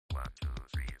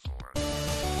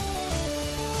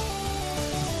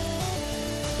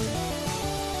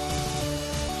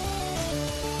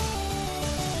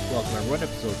Welcome, everyone, to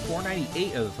episode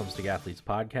 498 of the Thumbstick Athletes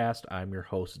podcast. I'm your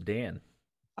host, Dan.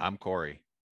 I'm Corey.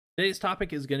 Today's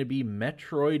topic is going to be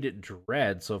Metroid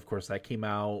Dread. So, of course, that came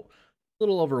out a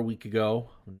little over a week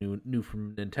ago. New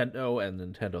from Nintendo and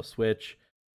Nintendo Switch.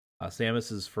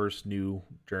 Samus's first new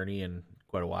journey in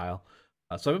quite a while.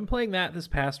 So I've been playing that this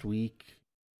past week.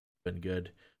 Been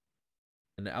good.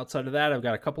 And outside of that, I've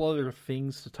got a couple other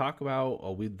things to talk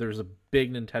about. There's a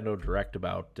big Nintendo Direct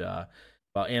about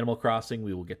Animal Crossing.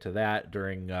 We will get to that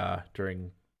during the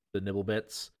Nibble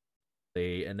Bits.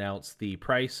 They announced the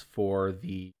price for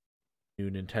the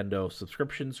new Nintendo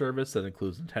subscription service that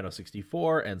includes Nintendo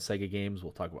 64 and Sega games.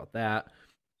 We'll talk about that.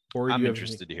 Corey, I'm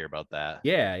interested to hear about that.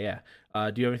 Yeah.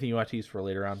 Do you have anything you want to tease for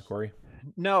later on, Corey?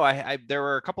 No, I there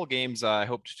were a couple games I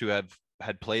hoped to have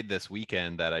had played this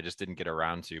weekend that I just didn't get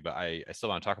around to, but I still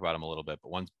want to talk about them a little bit. But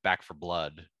one's Back for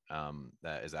Blood,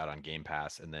 that is out on Game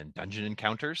Pass, and then Dungeon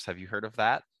Encounters. Have you heard of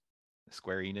that?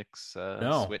 Square Enix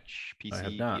No, Switch, I have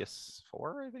PC, not.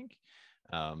 PS4, I think.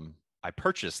 I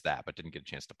purchased that, but didn't get a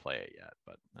chance to play it yet.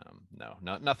 But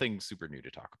no, nothing super new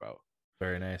to talk about.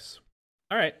 Very nice.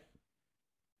 All right.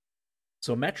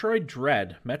 So Metroid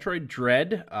Dread. Metroid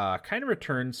Dread kind of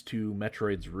returns to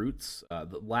Metroid's roots.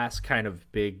 The last kind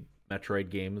of big Metroid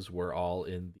games were all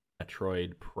in the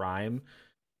Metroid Prime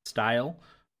style.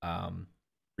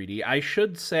 3D. I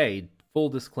should say, full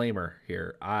disclaimer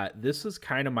here, this is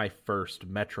kind of my first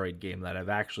Metroid game that I've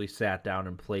actually sat down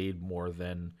and played more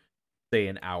than, say,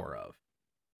 an hour of.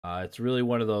 It's really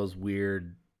one of those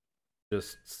weird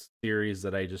just series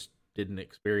that I just didn't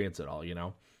experience at all, you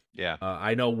know? Yeah.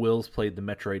 I know Will's played the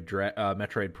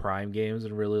Metroid Prime games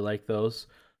and really liked those.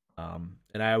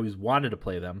 And I always wanted to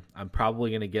play them. I'm probably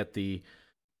going to get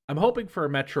I'm hoping for a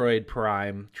Metroid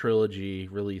Prime trilogy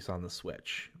release on the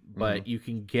Switch. But you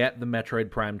can get the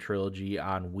Metroid Prime trilogy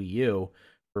on Wii U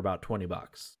for about $20.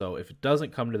 So if it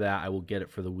doesn't come to that, I will get it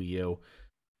for the Wii U.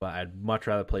 But I'd much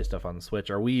rather play stuff on the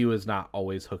Switch. Our Wii U is not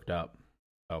always hooked up.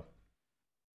 So,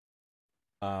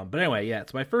 but anyway, yeah,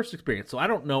 it's my first experience. So I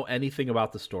don't know anything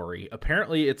about the story.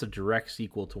 Apparently, it's a direct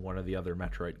sequel to one of the other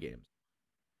Metroid games.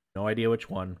 No idea which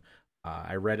one.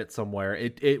 I read it somewhere.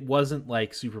 It wasn't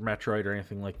like Super Metroid or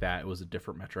anything like that. It was a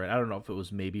different Metroid. I don't know if it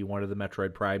was maybe one of the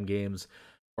Metroid Prime games,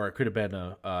 or it could have been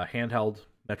a handheld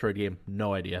Metroid game.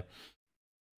 No idea.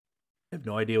 I have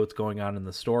no idea what's going on in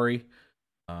the story.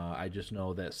 I just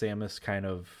know that Samus kind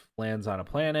of lands on a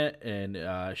planet,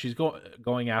 and she's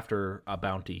going after a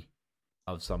bounty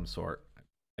of some sort.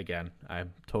 Again,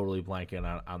 I'm totally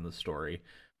blanking on the story.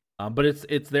 But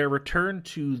it's their return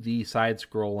to the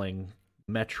side-scrolling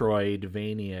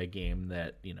Metroidvania game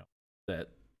that that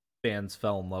fans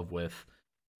fell in love with.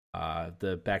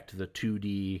 Back to the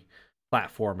 2D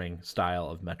platforming style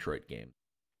of Metroid game.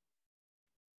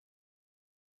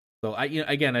 So I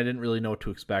didn't really know what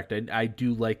to expect. I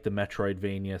do like the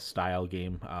Metroidvania style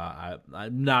game.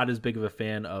 I'm not as big of a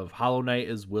fan of Hollow Knight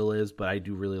as Will is, but I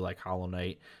do really like Hollow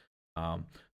Knight. So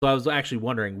I was actually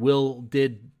wondering, Will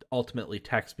did ultimately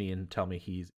text me and tell me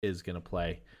he is going to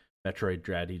play Metroid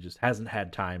Dread. He just hasn't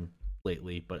had time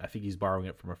lately, but I think he's borrowing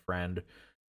it from a friend,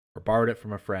 or borrowed it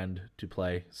from a friend to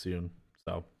play soon.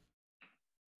 So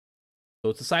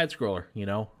it's a side scroller,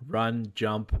 run,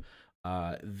 jump.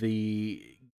 The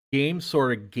game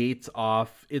sort of gates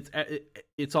off.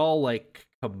 It's all like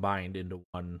combined into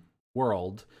one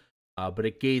world, but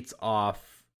it gates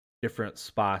off different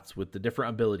spots with the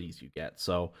different abilities you get.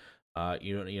 So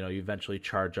you eventually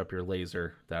charge up your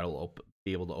laser that'll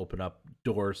be able to open up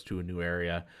doors to a new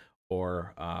area,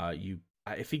 or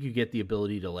I think you get the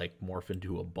ability to like morph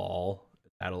into a ball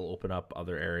that'll open up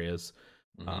other areas.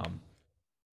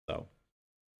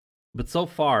 But so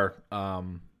far,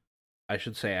 I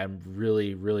should say I'm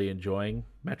really, really enjoying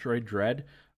Metroid Dread.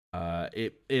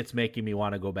 It's making me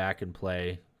want to go back and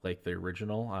play like the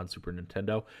original on Super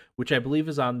Nintendo, which I believe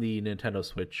is on the Nintendo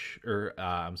Switch, or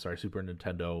Super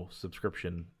Nintendo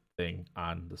subscription thing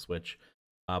on the Switch.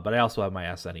 But I also have my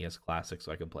SNES Classic, so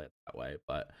I can play it that way.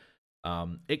 But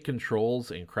it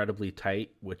controls incredibly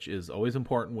tight, which is always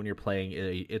important when you're playing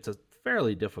it's a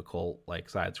fairly difficult like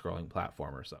side-scrolling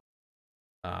platformer. So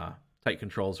tight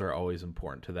controls are always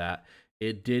important to that.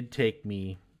 It did take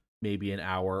me maybe an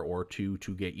hour or two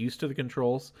to get used to the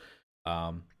controls,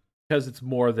 because it's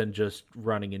more than just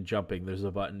running and jumping. There's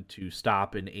a button to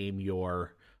stop and aim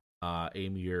your gun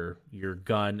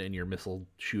and your missile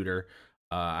shooter.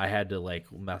 I had to like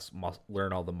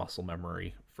learn all the muscle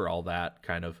memory for all that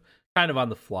kind of on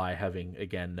the fly, having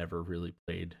again never really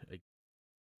played.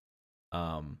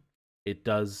 It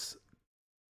does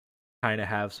kind of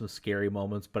have some scary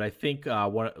moments, but I think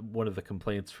one of the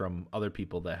complaints from other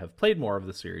people that have played more of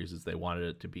the series is they wanted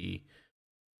it to be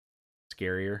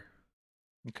scarier.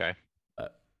 Okay.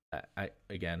 I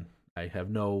again, I have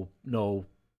no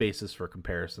basis for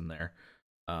comparison there.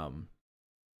 Do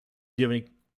you have any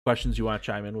questions you want to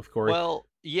chime in with, Corey? Well,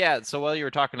 yeah. So while you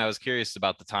were talking, I was curious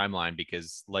about the timeline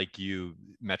because, like you,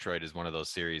 Metroid is one of those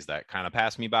series that kind of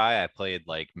passed me by. I played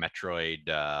like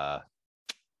Metroid.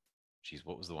 Geez,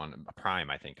 what was the one? Prime,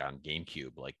 I think, on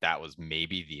GameCube. Like that was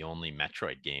maybe the only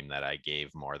Metroid game that I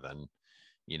gave more than,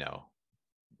 you know,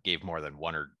 gave more than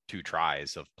one or two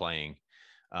tries of playing.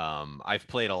 I've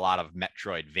played a lot of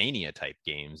Metroidvania type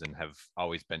games and have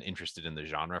always been interested in the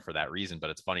genre for that reason.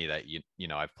 But it's funny that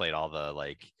I've played all the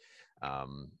like,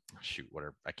 shoot, what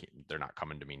are I can't they're not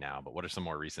coming to me now. But what are some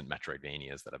more recent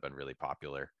Metroidvanias that have been really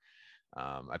popular?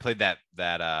 I played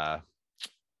that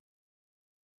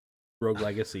Rogue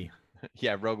Legacy.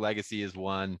 yeah, Rogue Legacy is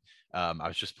one. I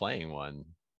was just playing one.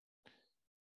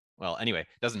 Well, anyway,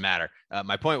 doesn't matter.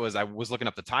 My point was I was looking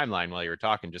up the timeline while you were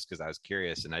talking just because I was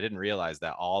curious, and I didn't realize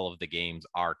that all of the games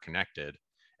are connected.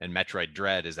 And Metroid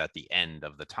Dread is at the end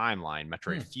of the timeline.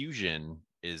 Metroid Fusion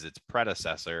is its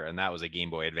predecessor, and that was a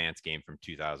Game Boy Advance game from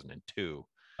 2002.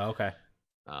 Okay,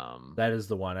 that is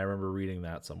the one. I remember reading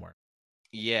that somewhere.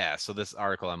 Yeah, so this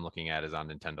article I'm looking at is on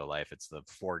Nintendo Life. It's the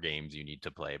 4 games you need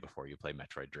to play before you play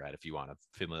Metroid Dread if you want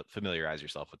to familiarize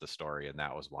yourself with the story, and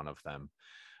that was one of them.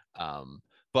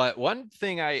 But one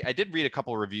thing I did read a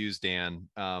couple of reviews, Dan,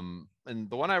 and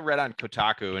the one I read on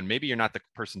Kotaku, and maybe you're not the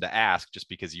person to ask just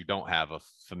because you don't have a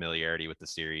familiarity with the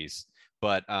series,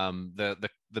 but the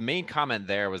main comment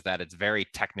there was that it's very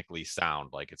technically sound.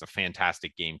 Like it's a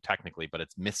fantastic game technically, but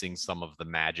it's missing some of the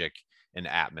magic and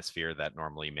atmosphere that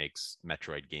normally makes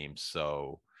Metroid games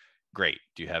so great.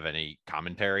 Do you have any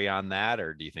commentary on that,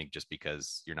 or do you think just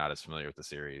because you're not as familiar with the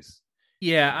series?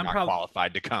 Yeah, I'm not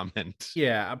qualified to comment.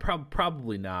 Yeah, I'm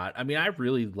probably not. I mean, I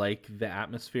really like the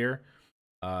atmosphere.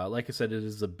 Like I said, it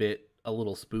is a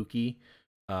little spooky.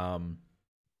 And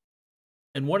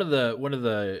one of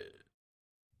the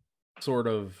sort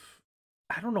of,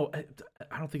 I don't know,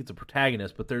 I don't think it's a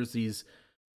protagonist, but there's these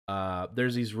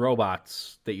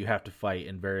robots that you have to fight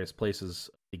in various places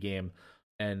of the game,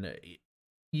 and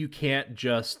you can't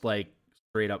just like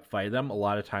straight up fight them. A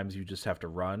lot of times you just have to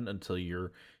run until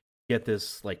you're get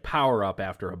this like power up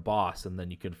after a boss, and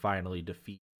then you can finally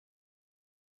defeat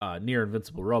near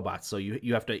invincible robots. So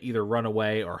you have to either run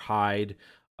away or hide.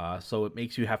 So it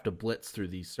makes you have to blitz through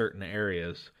these certain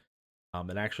areas.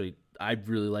 And actually, I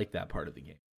really like that part of the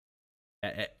game.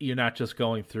 You're not just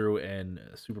going through and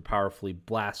super powerfully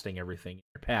blasting everything in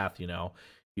your path.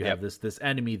 You have this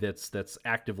enemy that's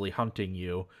actively hunting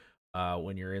you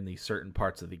when you're in these certain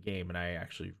parts of the game, and I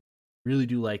actually really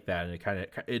do like that,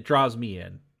 and it draws me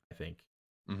in. I think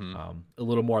a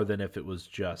little more than if it was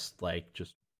just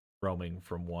roaming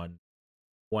from one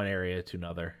area to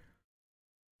another.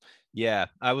 Yeah,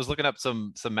 I was looking up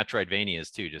some Metroidvanias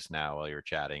too just now while you were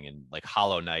chatting, and like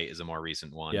Hollow Knight is a more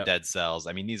recent one. Yep. Dead Cells.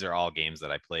 I mean, these are all games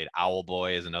that I played.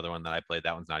 Owlboy is another one that I played.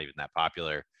 That one's not even that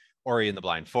popular. Ori and the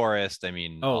Blind Forest. I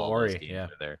mean, all Ori, those games yeah.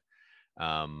 are there.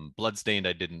 Bloodstained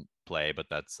I didn't play, but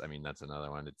that's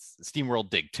another one. It's SteamWorld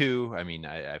Dig 2. I mean,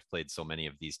 I've played so many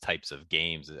of these types of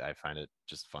games. I find it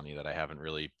just funny that I haven't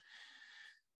really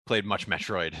played much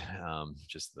Metroid,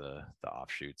 just the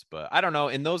offshoots. But I don't know.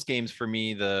 In those games, for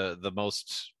me, the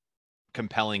most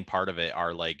compelling part of it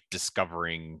are like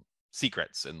discovering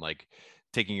secrets and like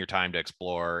taking your time to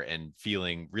explore and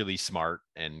feeling really smart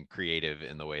and creative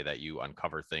in the way that you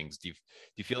uncover things. Do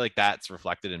you feel like that's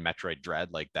reflected in Metroid Dread,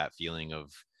 like that feeling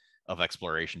of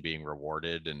exploration being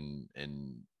rewarded and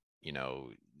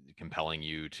compelling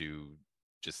you to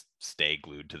just stay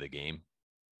glued to the game?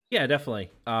 Yeah,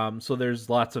 definitely. So there's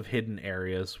lots of hidden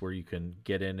areas where you can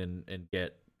get in and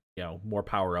get more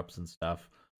power ups and stuff.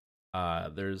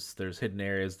 There's hidden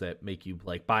areas that make you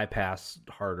like bypass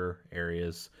harder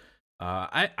areas.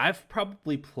 I've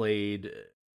probably played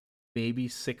maybe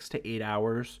 6 to 8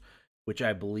 hours, which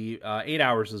I believe 8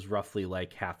 hours is roughly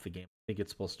like half the game. I think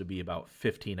it's supposed to be about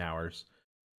 15 hours.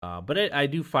 But I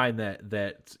do find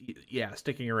that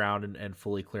sticking around and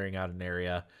fully clearing out an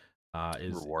area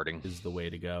is rewarding, is the way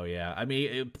to go. Yeah, I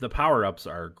mean the power ups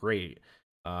are great.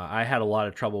 I had a lot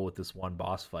of trouble with this one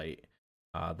boss fight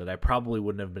that I probably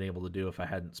wouldn't have been able to do if I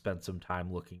hadn't spent some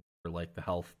time looking for like the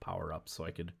health power ups, so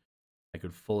I could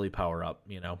fully power up.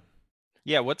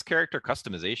 Yeah, what's character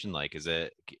customization like?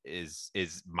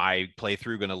 Is my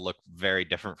playthrough going to look very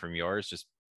different from yours just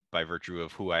by virtue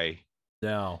of who I?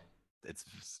 No, it's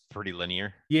pretty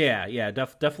linear. Yeah,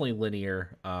 definitely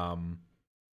linear.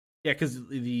 Yeah, because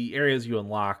the areas you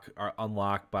unlock are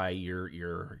unlocked by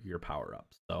your power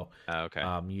ups. So okay.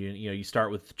 you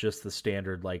start with just the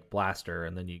standard like blaster,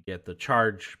 and then you get the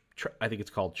charge I think it's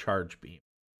called charge beam.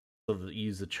 So you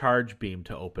use the charge beam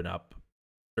to open up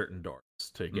certain doors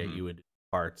to get you into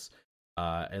parts.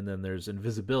 And then there's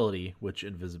invisibility, which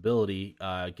invisibility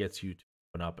gets you to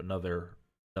open up another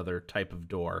type of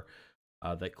door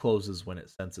that closes when it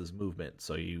senses movement.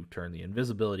 So you turn the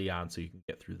invisibility on so you can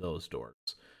get through those doors.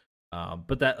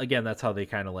 But that again, that's how they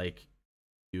kind of like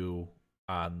you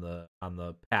on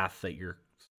the path that you're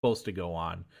supposed to go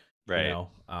on. Right. You know,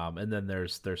 and then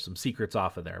there's some secrets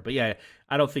off of there. But yeah,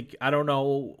 I don't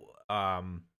know. I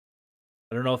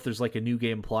don't know if there's like a new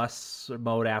game plus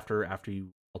mode after you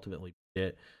ultimately beat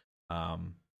it. I'll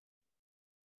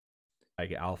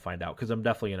find out because I'm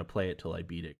definitely gonna play it till I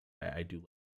beat it. I do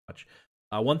much.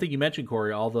 One thing you mentioned,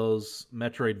 Corey, all those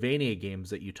Metroidvania games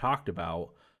that you talked about.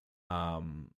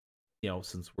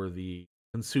 Since we're the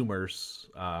consumers,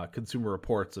 consumer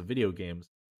reports of video games,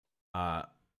 all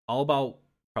about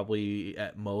probably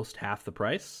at most half the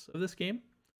price of this game.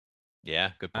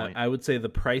 Yeah, good point. I would say the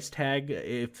price tag,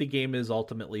 if the game is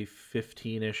ultimately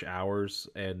 15-ish hours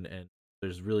and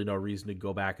there's really no reason to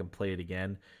go back and play it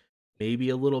again, maybe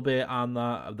a little bit on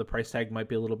the price tag might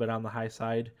be a little bit on the high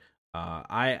side.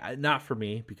 I not for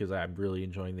me because I'm really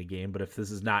enjoying the game, but if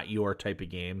this is not your type of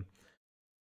game,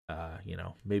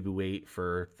 maybe wait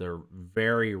for the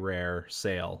very rare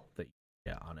sale that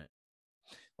you get on it.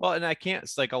 Well, and I can't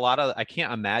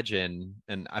imagine,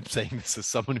 and I'm saying this as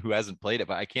someone who hasn't played it,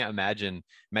 but I can't imagine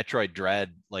Metroid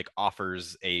Dread like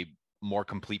offers a more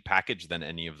complete package than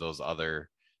any of those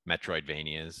other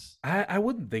Metroidvanias. I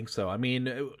wouldn't think so. I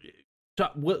mean,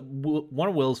 one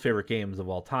of Will's favorite games of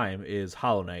all time is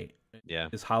Hollow Knight. Yeah.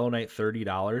 Is Hollow Knight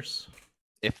 $30?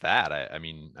 If that, I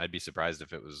mean, I'd be surprised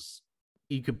if it was.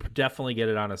 You could definitely get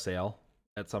it on a sale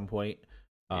at some point.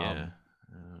 Yeah.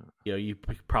 He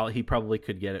probably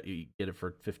could get it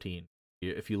for 15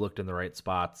 if you looked in the right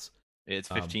spots. It's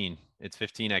 15. It's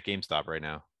 15 at GameStop right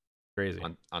now. Crazy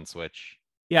on Switch.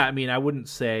 Yeah, I mean, I wouldn't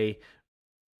say.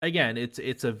 Again,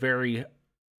 it's a very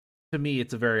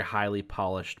highly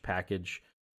polished package.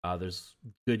 There's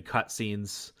good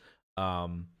cutscenes,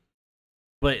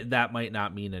 but that might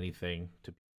not mean anything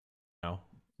to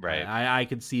Right. I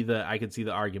could see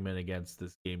the argument against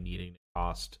this game needing to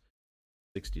cost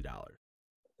 $60.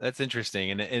 That's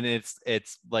interesting, and it's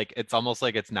like it's almost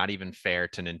like it's not even fair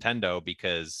to Nintendo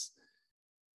because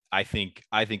I think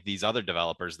these other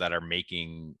developers that are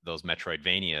making those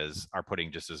Metroidvanias are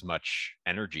putting just as much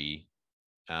energy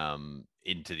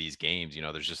into these games.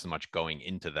 There's just as much going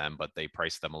into them, but they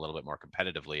price them a little bit more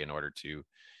competitively in order to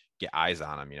get eyes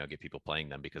on them, get people playing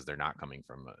them because they're not coming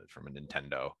from a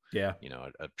Nintendo, a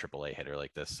AAA hitter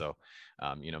like this. So,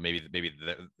 maybe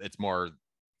it's more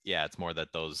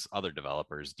that those other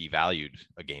developers devalued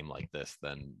a game like this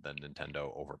than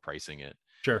Nintendo overpricing it.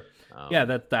 Sure.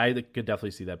 That I could definitely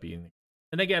see that being.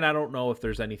 And again, I don't know if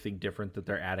there's anything different that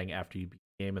they're adding after you beat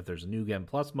the game. If there's a new game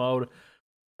plus mode,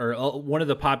 or one of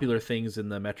the popular things in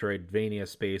the Metroidvania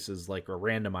space is like a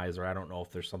randomizer. I don't know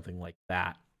if there's something like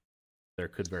that. There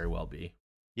could very well be.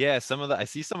 Yeah, I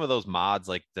see some of those mods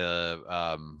like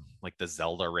the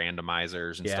Zelda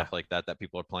randomizers and stuff like that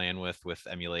people are playing with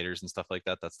emulators and stuff like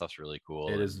that. That stuff's really cool.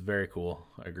 It is very cool.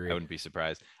 I agree. I wouldn't be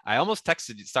surprised. I almost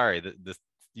texted you. Sorry, this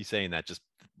you saying that just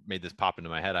made this pop into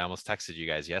my head. I almost texted you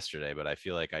guys yesterday, but I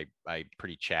feel like I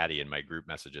pretty chatty in my group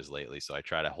messages lately, so I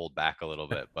try to hold back a little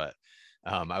bit. But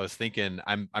I was thinking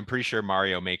I'm pretty sure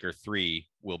Mario Maker 3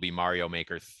 will be Mario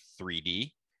Maker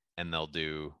 3D, and they'll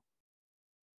do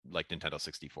like Nintendo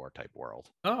 64 type world.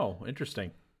 Oh,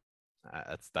 interesting.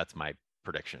 That's my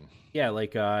prediction. Yeah,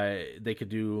 like they could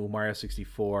do Mario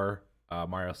 64,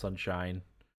 Mario Sunshine.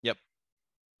 Yep.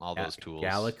 All those tools.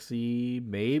 Galaxy,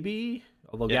 maybe.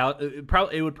 Although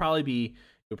it would probably be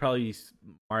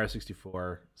Mario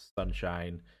 64,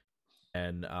 Sunshine,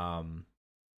 and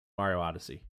Mario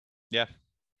Odyssey. Yeah.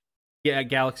 Yeah,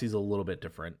 Galaxy's a little bit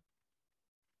different.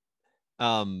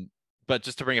 But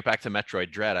just to bring it back to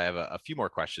Metroid Dread, I have a few more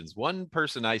questions. One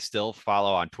person I still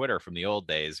follow on Twitter from the old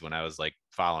days when I was like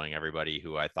following everybody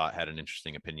who I thought had an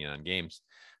interesting opinion on games.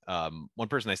 One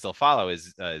person I still follow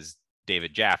is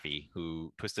David Jaffe,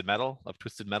 who Twisted Metal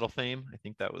fame. I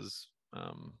think that was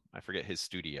I forget his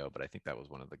studio, but I think that was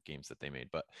one of the games that they made.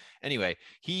 But anyway,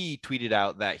 he tweeted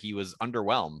out that he was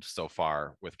underwhelmed so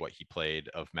far with what he played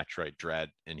of Metroid Dread,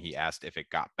 and he asked if it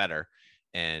got better.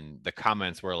 And the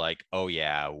comments were like, oh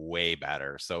yeah, way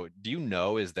better. So do you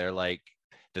know,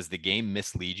 does the game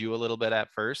mislead you a little bit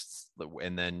at first?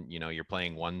 And then, you're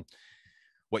playing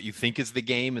what you think is the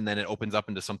game, and then it opens up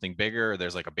into something bigger, or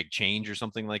there's like a big change or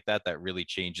something like that really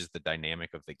changes the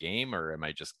dynamic of the game? Or am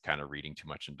I just kind of reading too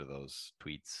much into those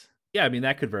tweets? Yeah, I mean,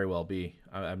 that could very well be.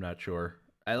 I'm not sure.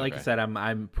 Like I Okay. said,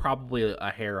 I'm probably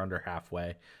a hair under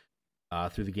halfway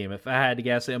through the game. If I had to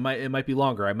guess, it might be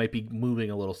longer. I might be moving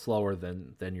a little slower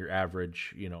than your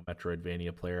average,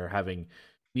 Metroidvania player, having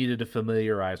needed to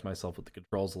familiarize myself with the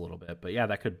controls a little bit. But yeah,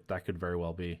 that could very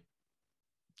well be.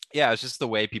 Yeah, it's just the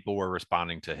way people were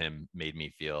responding to him made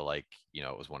me feel like,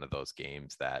 it was one of those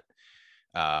games that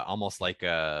almost like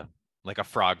a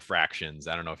Frog Fractions.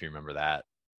 I don't know if you remember that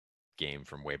game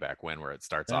from way back when, where it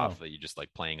starts off No. that you just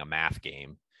like playing a math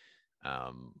game,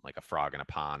 like a frog in a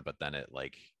pond, but then it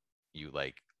like you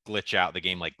like glitch out, the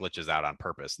game like glitches out on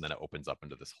purpose, and then it opens up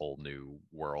into this whole new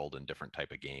world and different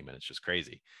type of game, and it's just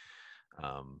crazy.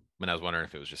 And I was wondering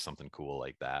if it was just something cool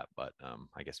like that, but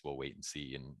I guess we'll wait and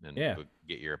see, and Yeah. we'll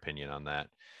get your opinion on that.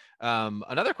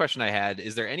 Another question I had: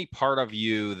 is there any part of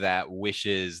you that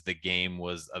wishes the game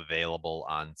was available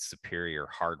on superior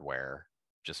hardware,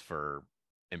 just for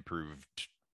improved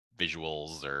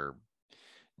visuals or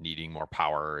needing more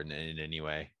power in any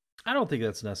way? I don't think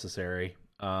that's necessary.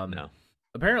 No.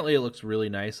 Apparently, it looks really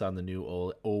nice on the new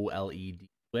OLED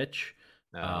Switch.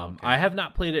 Oh, okay. I have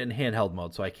not played it in handheld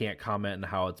mode, so I can't comment on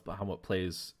how it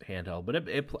plays handheld.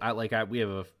 But we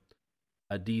have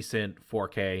a decent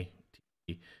 4K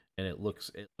TV, and it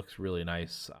looks really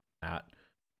nice on that.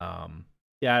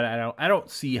 Yeah, I don't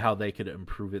see how they could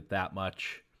improve it that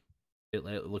much. It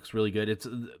looks really good.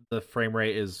 The frame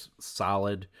rate is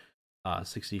solid,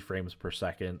 60 frames per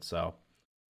second. So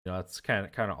that's kind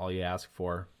of all you ask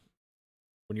for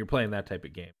when you're playing that type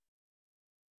of game.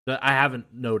 But I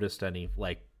haven't noticed any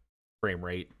like frame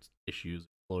rate issues,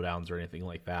 slowdowns, or anything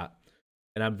like that,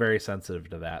 and I'm very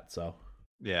sensitive to that. So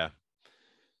Yeah.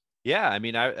 Yeah, I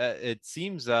mean, it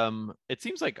seems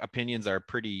like opinions are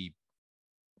pretty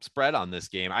spread on this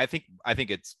game. I think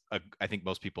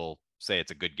most people say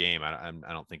it's a good game. I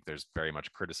don't think there's very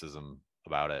much criticism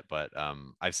about it, but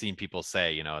I've seen people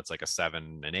say, it's like a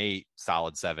 7 and 8,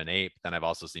 solid 7, 8. But then I've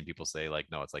also seen people say like,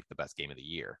 no, it's like the best game of the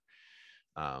year.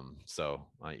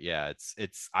 Yeah,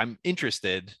 it's I'm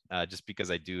interested, just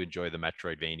because I do enjoy the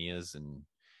Metroidvanias, and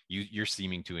you're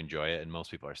seeming to enjoy it, and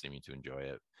most people are seeming to enjoy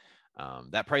it.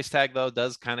 That price tag though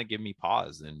does kind of give me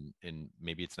pause, and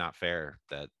maybe it's not fair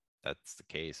that that's the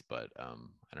case, but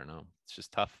I don't know. It's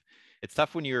just tough. It's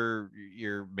tough when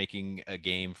you're making a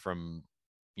game from,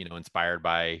 inspired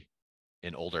by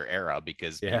an older era,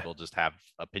 because yeah, people just have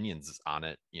opinions on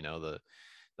it. The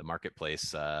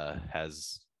marketplace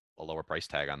has a lower price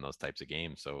tag on those types of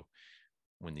games. So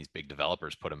when these big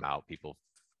developers put them out, people,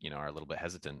 are a little bit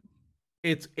hesitant.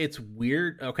 it's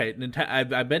weird. Okay,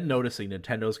 I've been noticing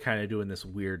Nintendo's kind of doing this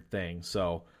weird thing.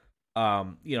 So,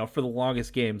 for the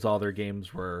longest games, all their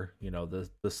games were the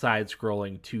side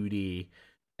scrolling 2D,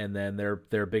 and then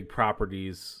their big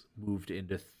properties moved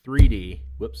into 3D.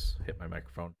 Whoops, hit my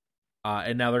microphone.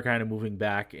 And now they're kind of moving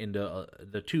back into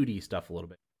the 2D stuff a little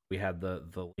bit. We had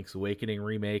the Link's Awakening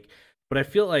remake, but I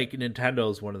feel like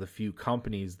Nintendo is one of the few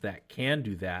companies that can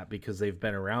do that because they've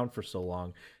been around for so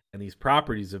long, and these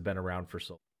properties have been around for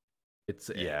so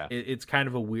long. Yeah. It's kind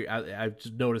of a weird. I've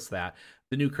just noticed that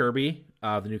the new Kirby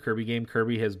game,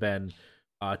 Kirby has been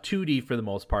 2D for the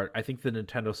most part. I think the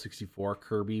Nintendo 64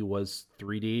 Kirby was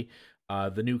 3D.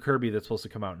 The new Kirby that's supposed to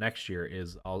come out next year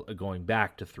is all going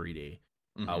back to 3D,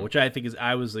 Hmm. which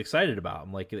I was excited about.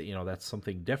 I'm like, that's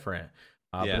something different.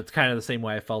 But Yeah. it's kind of the same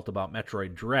way I felt about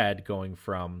Metroid Dread going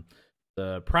from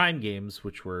the Prime games,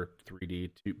 which were 3D,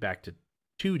 to back to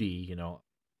 2D.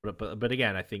 But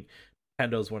again, I think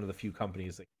Nintendo's one of the few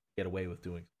companies that get away with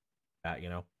doing that.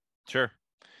 Sure.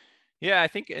 Yeah, I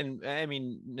think, and I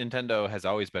mean, Nintendo has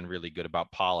always been really good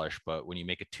about polish, but when you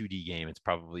make a 2D game, it's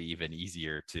probably even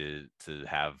easier to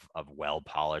have a well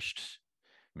polished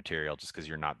material, just because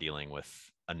you're not dealing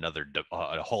with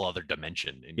a whole other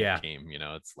dimension in your Yeah. game.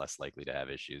 It's less likely to have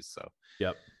issues, so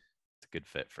Yep. it's a good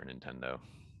fit for Nintendo.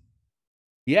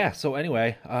 Yeah. So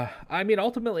anyway, I mean,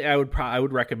 ultimately, I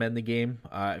would recommend the game.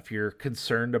 If you're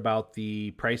concerned about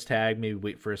the price tag, maybe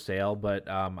wait for a sale. But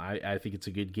I think it's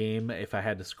a good game. If I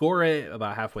had to score it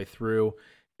about halfway through,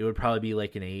 it would probably be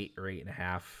like an 8 or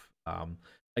 8.5.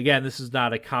 Again, this is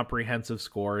not a comprehensive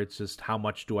score. It's just how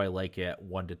much do I like it,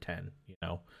 1 to 10.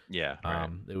 Yeah, right.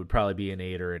 It would probably be an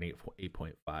 8 or an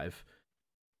 8.5.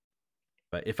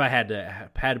 But if I had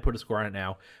to put a score on it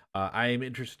now, I am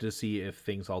interested to see if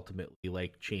things ultimately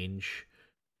like change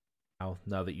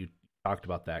now that you talked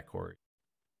about that, Corey.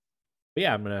 But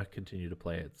yeah, I'm gonna continue to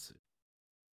play it.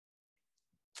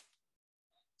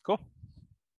 Cool.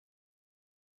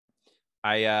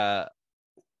 I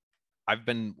I've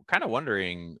been kind of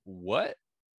wondering, what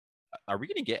are we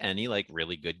going to get any like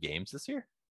really good games this year?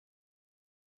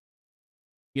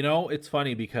 It's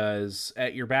funny because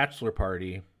at your bachelor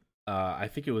party, I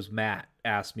think it was Matt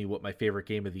asked me what my favorite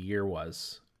game of the year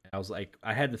was. I was like,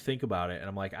 I had to think about it, and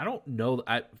I'm like, I don't know.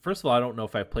 First of all, I don't know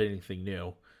if I've played anything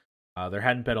new. There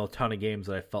hadn't been a ton of games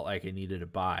that I felt like I needed to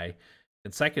buy,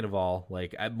 and second of all,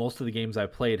 like most of the games I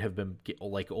played have been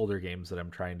like older games that I'm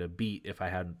trying to beat if I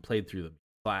hadn't played through them.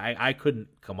 So I couldn't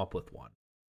come up with one.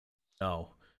 No.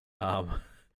 Um,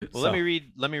 Well, so let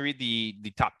me read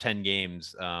the top 10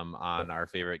 games on our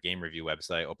favorite game review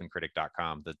website,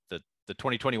 opencritic.com. The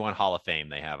 2021 Hall of Fame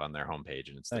they have on their homepage,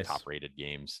 and it's the nice top rated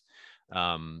games.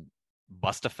 Um,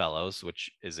 Bustafellows,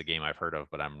 which is a game I've heard of,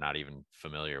 but I'm not even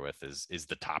familiar with, is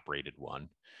the top rated one.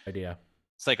 idea.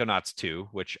 Psychonauts 2,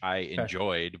 which I Okay.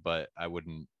 enjoyed, but I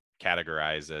wouldn't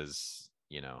categorize as,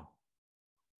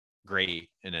 great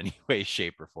in any way,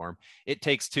 shape, or form. It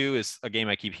Takes Two is a game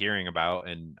I keep hearing about,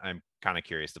 and I'm kind of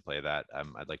curious to play that.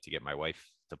 I'd like to get my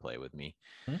wife to play with me.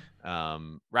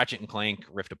 Hmm? Ratchet and Clank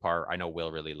Rift Apart, I know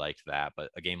Will really liked that, but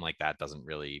a game like that doesn't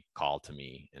really call to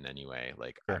me in any way.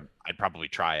 Like Sure. I'd probably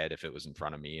try it if it was in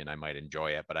front of me, and I might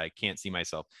enjoy it, but I can't see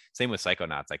myself. Same with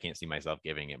Psychonauts, I can't see myself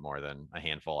giving it more than a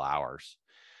handful of hours.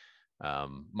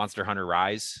 Monster Hunter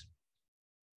Rise,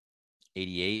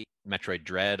 88. Metroid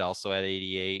Dread also at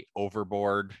 88.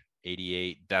 Overboard,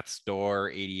 88. Death's Door,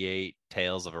 88.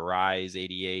 Tales of Arise,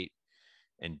 88.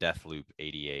 And Deathloop,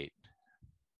 88.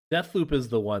 Deathloop is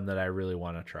the one that I really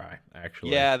want to try.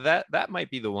 Actually, Yeah, that might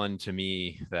be the one to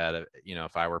me that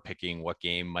if I were picking what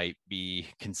game might be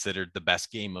considered the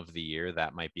best game of the year,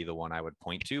 that might be the one I would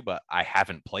point to. But I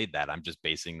haven't played that. I'm just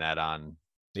basing that on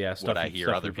yeah, what stuff I you've hear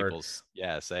stuff other you've heard. people's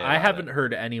say I about it. haven't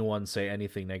heard anyone say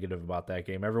anything negative about that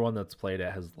game. Everyone that's played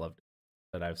it has loved it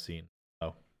that I've seen.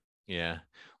 So Yeah.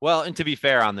 Well, and to be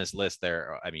fair on this list,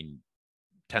 I mean,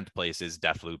 10th place is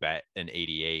Deathloop at an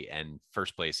 88, and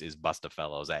first place is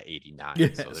Bustafellows at 89. So yeah,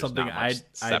 there's something not much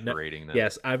separating them.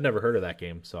 yes, I've never heard of that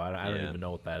game, so I don't Yeah. even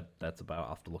know what that's about.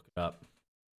 I'll have to look it up.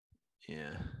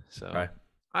 Yeah. So Okay.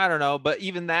 I don't know, but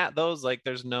even that, those like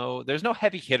there's no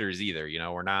heavy hitters either.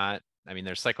 We're not. I mean,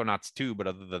 there's Psychonauts 2, but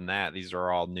other than that, these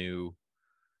are all new.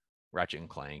 Ratchet and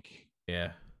Clank,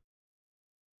 Yeah.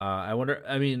 I wonder.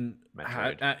 I mean,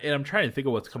 Metroid, and I'm trying to think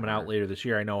of what's Monster coming out Hunter. later this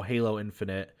year. I know Halo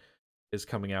Infinite is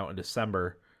coming out in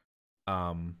December.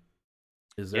 Um,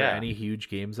 is there Yeah. any huge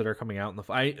games that are coming out in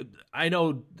the? I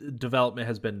know development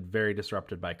has been very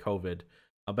disrupted by COVID,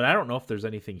 but I don't know if there's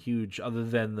anything huge other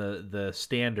than the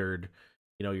standard.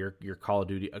 Your Call of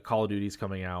Duty. Call of Duty's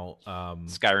coming out.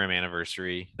 Skyrim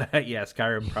Anniversary. Yeah,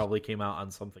 Skyrim probably came out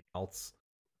on something else.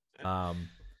 Um,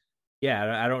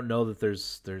 yeah, I don't know that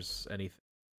there's anything.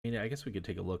 I mean, I guess we could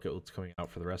take a look at what's coming out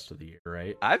for the rest of the year,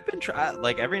 right? I've been trying,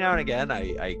 like every now and again,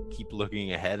 I keep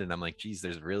looking ahead and I'm like, geez,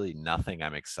 there's really nothing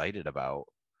I'm excited about.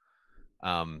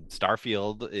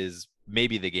 Starfield is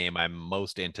maybe the game I'm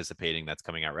most anticipating that's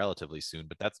coming out relatively soon,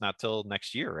 but that's not till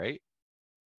next year, right?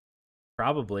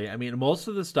 Probably. I mean, most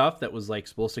of the stuff that was like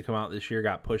supposed to come out this year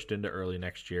got pushed into early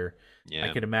next year. I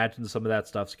Yeah. can imagine some of that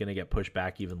stuff's going to get pushed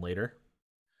back even later.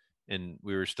 And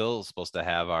we were still supposed to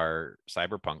have our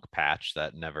Cyberpunk patch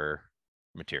that never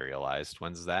materialized.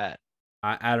 When's that?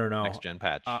 I don't know. Next gen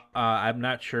patch. I'm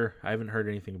not sure. I haven't heard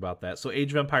anything about that. So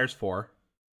Age of Empires 4,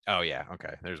 Oh yeah,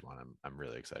 okay. There's one I'm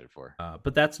really excited for.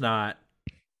 but that's not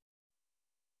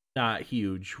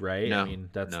huge, right? I No, mean,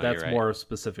 that's no, you're that's right. more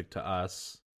specific to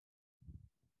us.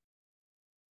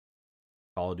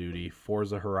 Call of Duty,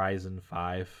 Forza Horizon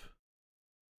 5.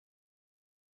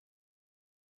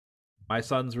 My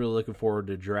son's really looking forward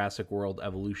to Jurassic World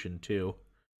Evolution 2.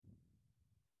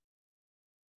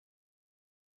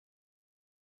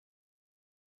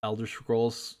 Elder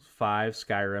Scrolls 5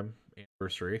 Skyrim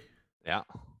Anniversary. Yeah.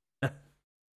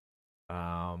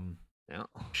 Um, Yeah.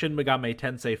 Shin Megami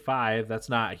Tensei 5. That's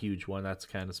not a huge one. That's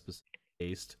kind of specific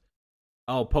taste.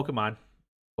 Oh, Pokemon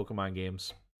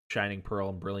games. Shining Pearl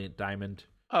and Brilliant Diamond.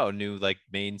 Oh, new like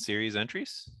main series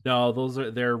entries? No,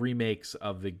 they're remakes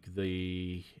of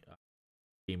the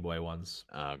Game Boy ones.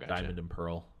 Oh, gotcha. Diamond and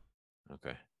Pearl.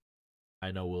 Okay.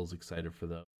 I know Will's excited for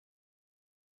those.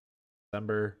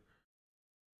 December.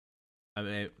 I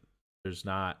mean, there's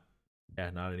not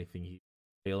anything huge.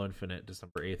 Halo Infinite,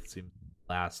 December 8th seems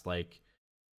last like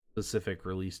specific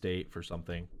release date for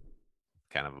something.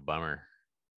 Kind of a bummer.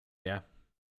 Yeah.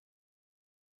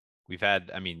 We've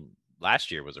had, I mean, last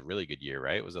year was a really good year,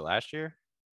 right? Was it last year?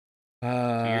 2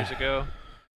 years Uh ago?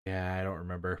 yeah, I don't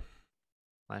remember.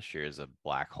 Last year is a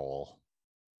black hole.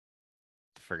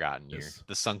 The forgotten year. Yes.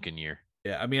 The sunken year.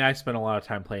 Yeah, I mean I spent a lot of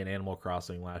time playing Animal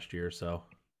Crossing last year, so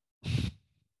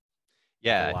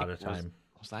Yeah, a I lot think of time.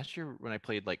 was last year when I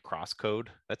played like Crosscode.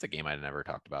 That's a game I never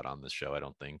talked about on this show, I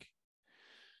don't think.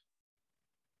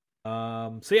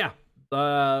 So yeah,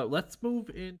 let's move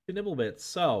into Nibblebits.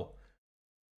 So,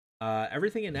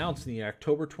 everything announced in the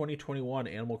October 2021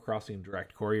 Animal Crossing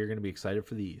Direct. Corey, you're going to be excited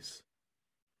for these.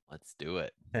 Let's do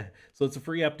it. So it's a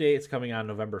free update. It's coming on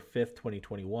November 5th,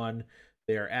 2021.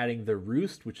 They are adding the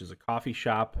Roost, which is a coffee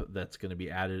shop that's going to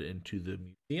be added into the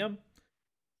museum.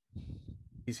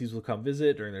 PCs will come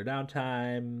visit during their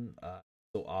downtime.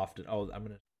 So often. Oh, I'm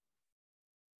going to.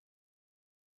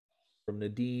 From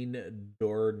Nadine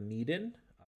Dorneden,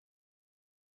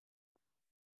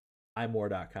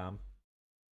 imore.com.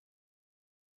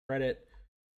 Reddit.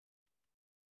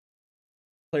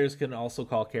 Players can also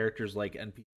call characters like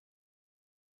NPC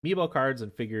amiibo cards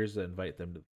and figures and invite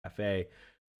them to the cafe,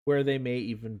 where they may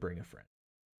even bring a friend.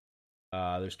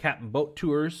 There's Captain Boat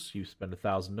Tours. You spend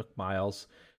 1,000 Nook miles.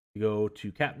 You go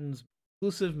to Captain's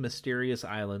exclusive mysterious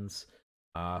islands.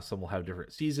 Some will have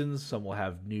different seasons. Some will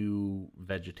have new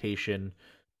vegetation.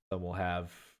 Some will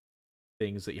have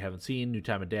things that you haven't seen. New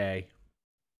time of day.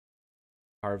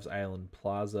 Harv's Island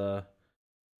Plaza.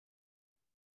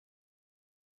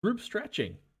 Group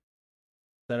stretching.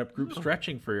 Set up group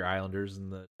stretching for your islanders in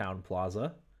the town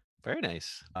plaza. Very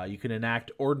nice. You can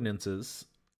enact ordinances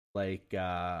like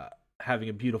having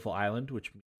a beautiful island,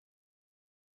 which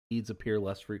needs appear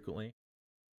less frequently.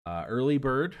 Early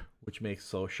bird, which makes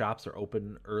so shops are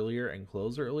open earlier and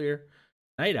close earlier.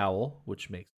 Night owl, which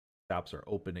makes shops are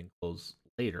open and close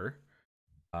later.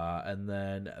 And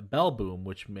then bell boom,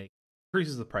 which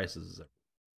increases the prices.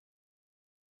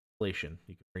 Inflation.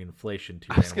 You can bring inflation to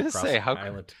your Animal Crossing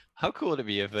island. How cool would it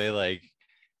be if they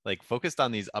like focused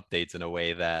on these updates in a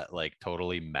way that like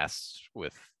totally messed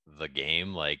with the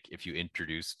game? Like if you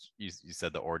introduced, you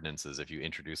said the ordinances, if you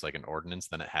introduce like an ordinance,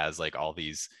 then it has like all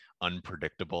these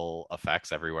unpredictable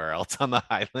effects everywhere else on the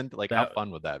island. Like how fun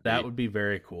would that be? That would be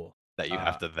very cool. That you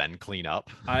have to then clean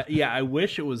up. Yeah, I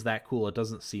wish it was that cool. It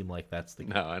doesn't seem like that's the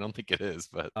case. No, I don't think it is,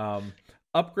 but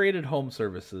upgraded home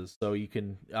services, so you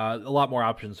can a lot more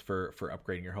options for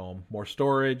upgrading your home. More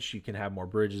storage, you can have more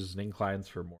bridges and inclines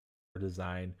for more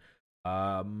design.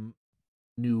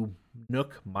 New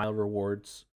Nook mile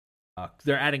rewards.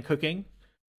 They're adding cooking.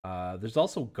 There's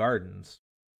also gardens.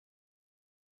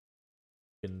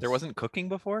 There wasn't cooking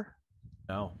before?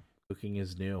 No, cooking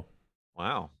is new.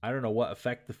 Wow. I don't know what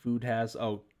effect the food has.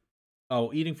 Oh,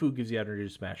 eating food gives you energy to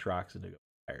smash rocks and to go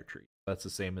higher tree. That's the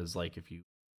same as like if you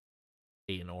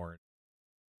ate an orange.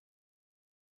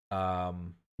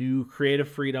 New creative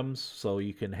freedoms, so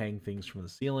you can hang things from the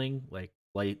ceiling, like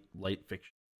light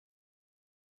fiction,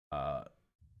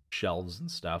 shelves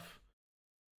and stuff.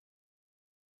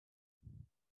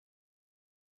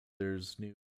 There's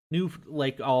new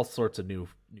like all sorts of new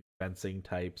fencing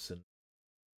types and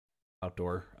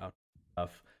outdoor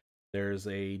stuff. There's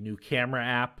a new camera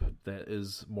app that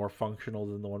is more functional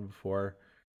than the one before.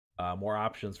 More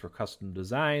options for custom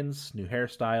designs, new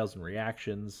hairstyles and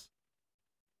reactions.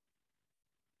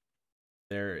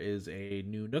 There is a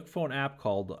new Nook phone app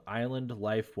called Island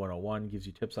Life 101. Gives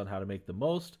you tips on how to make the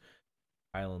most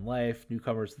island life.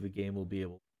 Newcomers to the game will be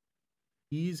able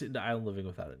to ease into island living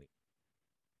without any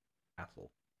hassle.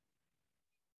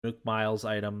 Nook Miles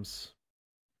items.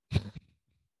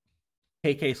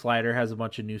 KK Slider has a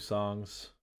bunch of new songs.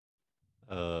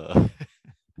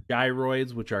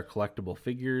 Gyroids, which are collectible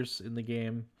figures in the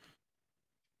game.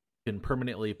 You can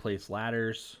permanently place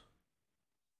ladders.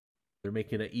 They're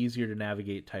making it easier to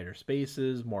navigate tighter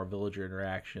spaces, more villager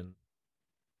interaction.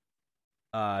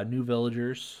 New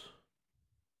villagers.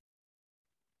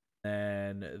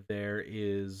 And there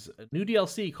is a new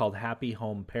DLC called Happy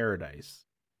Home Paradise.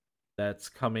 That's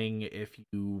coming if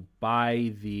you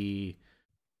buy the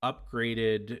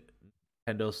upgraded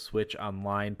Nintendo Switch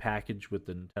Online package with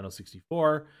the Nintendo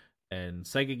 64 and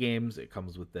Sega games. It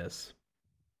comes with this.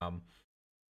 I'm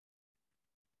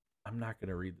not going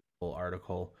to read the full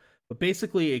article, but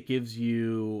basically it gives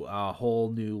you a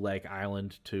whole new like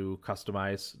island to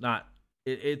customize.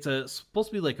 It's supposed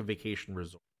to be like a vacation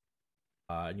resort,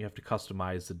 and you have to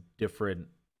customize the different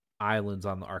islands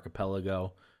on the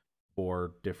archipelago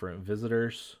for different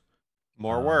visitors.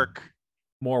 More work.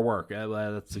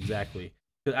 That's exactly.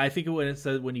 I think when it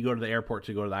says when you go to the airport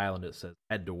to go to the island, it says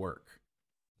head to work.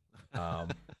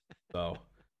 So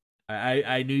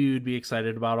I knew you'd be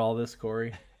excited about all this,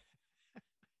 Corey.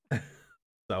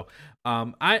 So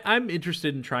I'm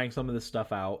interested in trying some of this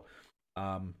stuff out.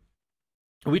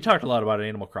 We talked a lot about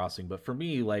Animal Crossing, but for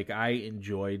me, like I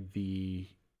enjoyed the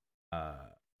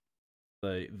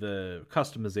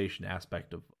customization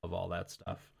aspect of all that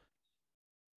stuff.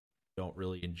 Don't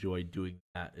really enjoy doing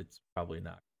that. It's probably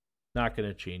not going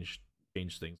to change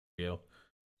things for you.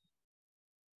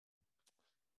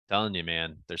 Telling you,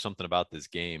 man, there's something about this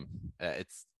game.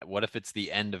 It's what if it's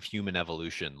the end of human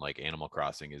evolution, like Animal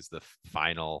Crossing is the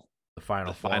final The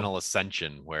final the form. final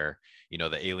ascension where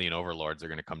the alien overlords are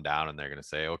going to come down and they're going to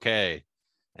say, okay,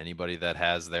 anybody that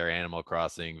has their Animal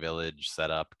Crossing village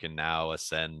set up can now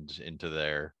ascend into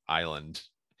their island.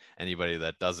 Anybody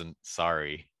that doesn't,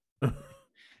 sorry. And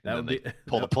That then would they be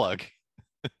pull the plug.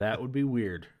 that would be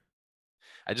weird.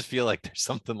 I just feel like there's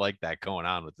something like that going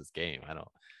on with this game. I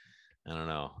don't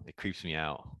know. It creeps me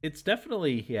out. It's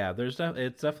definitely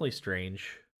it's definitely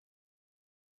strange.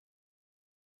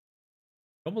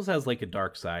 It almost has like a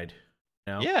dark side,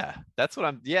 you know? Yeah, that's what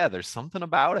I'm. Yeah, there's something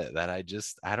about it that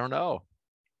I don't know.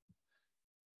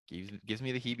 Gives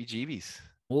me the heebie-jeebies.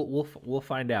 We'll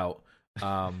find out.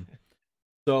 Um,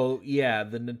 so yeah,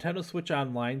 the Nintendo Switch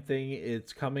Online thing,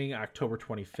 it's coming October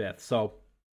 25th. So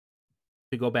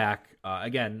to go back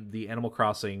again, the Animal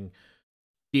Crossing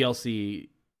DLC,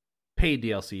 paid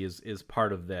DLC is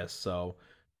part of this. So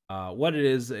what it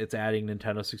is, it's adding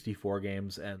Nintendo 64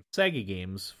 games and Sega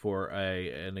games for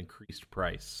an increased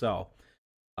price. So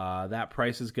that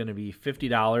price is going to be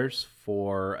 $50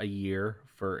 for a year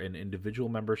for an individual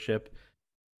membership,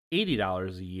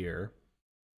 $80 a year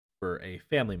for a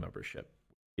family membership.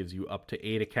 Gives you up to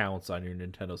 8 accounts on your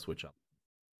Nintendo Switch.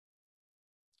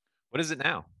 What is it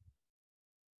now?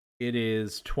 It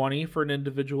is 20 for an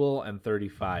individual and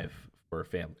 35 for a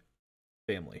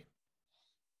family.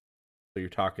 So you're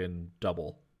talking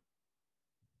double.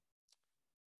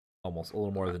 Almost a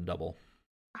little more than double.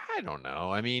 I don't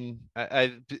know. I mean,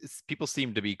 people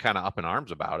seem to be kind of up in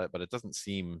arms about it, but it doesn't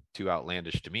seem too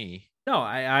outlandish to me. No,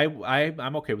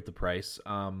 I'm okay with the price.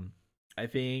 I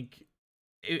think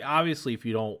obviously if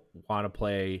you don't want to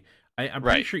play, I'm pretty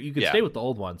Right. sure you could Yeah. stay with the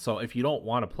old one. So if you don't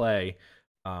want to play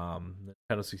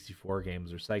Nintendo 64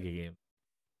 games or Sega games,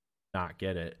 not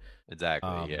get it.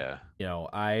 Exactly.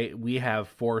 Yeah. We have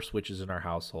 4 Switches in our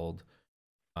household.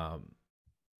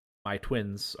 My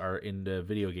twins are into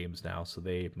video games now, so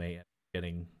they may end up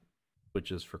getting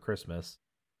Switches for Christmas.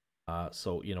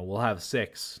 So we'll have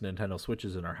 6 Nintendo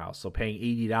Switches in our house. So paying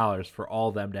 $80 for all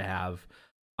of them to have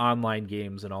online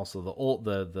games and also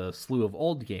the slew of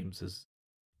old games is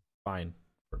fine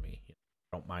for me.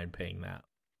 I don't mind paying that.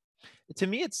 To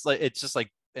me, it's just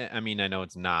like, I mean, I know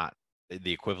it's not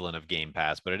the equivalent of Game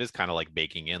Pass, but it is kind of like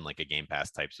baking in like a Game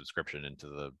Pass type subscription into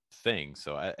the thing.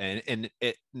 So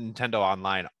Nintendo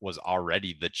Online was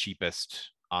already the cheapest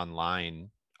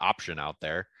online option out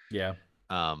there. Yeah.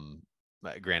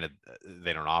 Granted,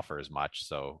 they don't offer as much,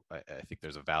 so I think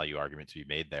there's a value argument to be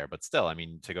made there. But still, I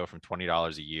mean, to go from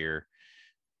 $20 a year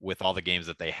with all the games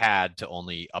that they had to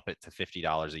only up it to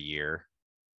 $50 a year,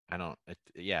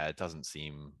 it doesn't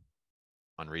seem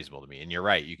unreasonable to me. And you're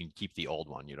right, you can keep the old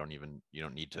one. You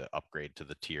don't need to upgrade to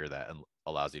the tier that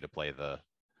allows you to play the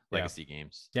legacy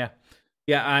games. Yeah.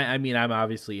 I mean, I'm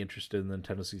obviously interested in the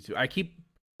Nintendo 64. I keep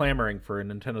clamoring for a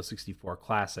Nintendo 64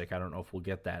 Classic. I don't know if we'll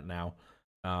get that now.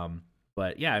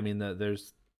 But yeah, I mean,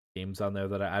 there's games on there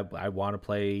that I want to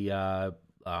play.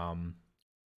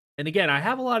 And again, I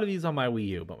have a lot of these on my Wii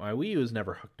U, but my Wii U is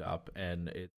never hooked up, and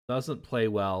it doesn't play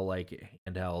well like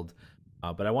handheld.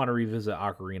 But I want to revisit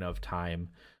Ocarina of Time.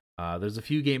 There's a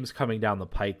few games coming down the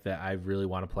pike that I really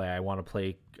want to play. I want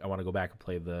to go back and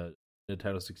play the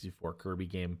Nintendo 64 Kirby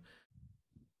game.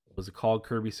 Was it called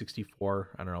Kirby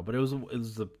 64? I don't know, but it was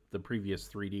the previous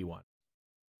 3D one.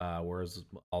 Whereas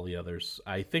all the others,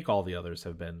 I think all the others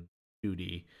have been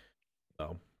 2D.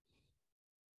 So,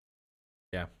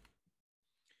 yeah.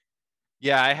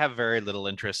 Yeah, I have very little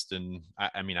interest in.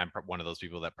 I mean, I'm one of those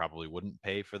people that probably wouldn't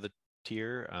pay for the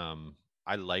tier.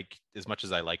 I like, as much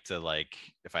as I like to, like,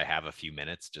 if I have a few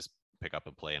minutes, just pick up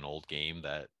and play an old game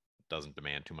that doesn't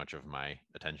demand too much of my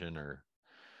attention, or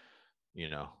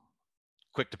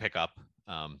quick to pick up.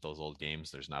 Those old games,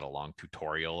 there's not a long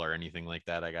tutorial or anything like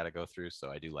that I got to go through,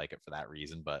 so I do like it for that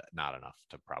reason, but not enough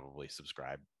to probably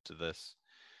subscribe to this.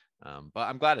 But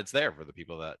I'm glad it's there for the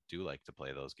people that do like to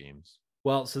play those games.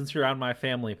 Well, since you're on my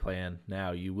family plan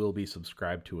now, you will be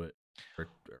subscribed to it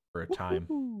for a time.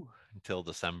 Woo-hoo. Until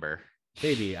December.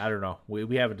 Maybe, I don't know.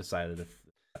 We haven't decided if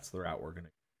that's the route we're gonna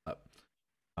go up.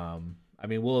 I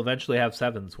mean, we'll eventually have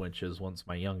 7 Switches once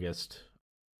my youngest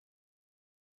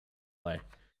play.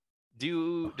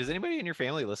 Does anybody in your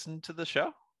family listen to the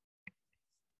show?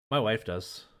 My wife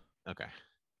does. Okay,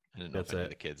 I didn't know if any of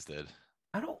the kids did.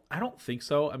 I don't think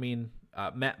so. I mean,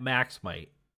 Max might.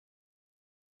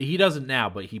 He doesn't now,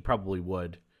 but he probably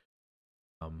would.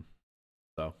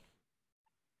 So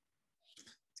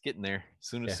it's getting there.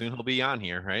 Soon he'll be on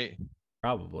here, right?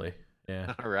 Probably.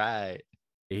 Yeah. All right.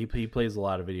 He plays a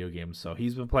lot of video games, so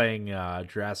he's been playing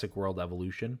Jurassic World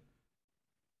Evolution.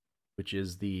 which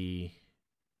is the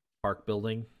park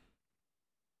building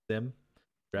sim,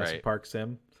 Jurassic Right. Park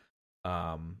sim.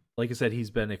 Like I said, he's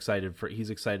excited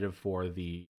for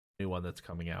the new one that's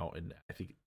coming out in, I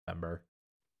think, December.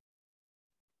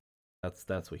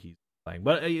 That's what he's playing.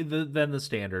 But then the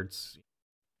standards,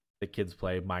 the kids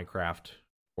play Minecraft,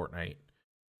 Fortnite,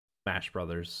 Smash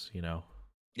Brothers.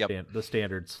 Yep. The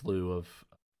standard slew of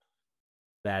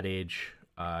that age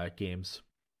games.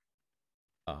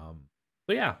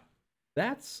 But yeah,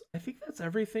 I think that's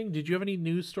everything. Did you have any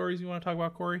news stories you want to talk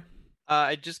about, Corey?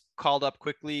 I just called up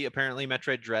quickly. Apparently,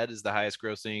 Metroid Dread is the highest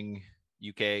grossing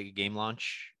UK game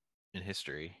launch in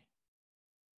history.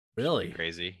 Which is pretty Really?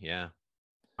 crazy. Yeah.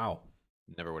 Wow.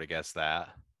 Never would have guessed that.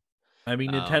 I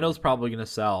mean, Um, Nintendo's probably going to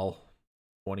sell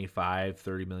 25,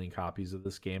 30 million copies of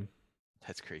this game.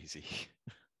 that's crazy.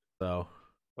 So,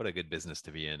 What a good business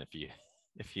to be in if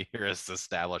you're as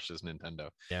established as Nintendo.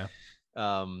 yeah.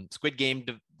 Squid Game.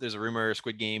 There's a rumor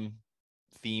Squid Game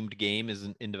themed game is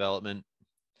in development.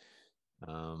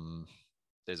 Um,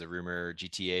 there's a rumor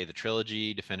GTA the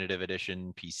trilogy definitive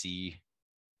edition PC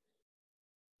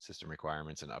system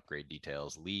requirements and upgrade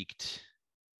details leaked.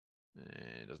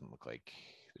 It doesn't look like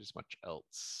there's much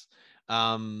else.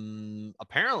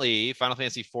 Apparently, Final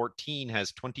Fantasy 14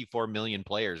 has 24 million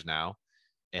players now,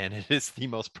 and it is the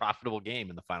most profitable game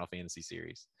in the Final Fantasy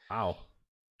series. Wow.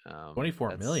 24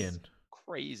 That's million.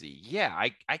 crazy. Yeah,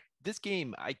 I this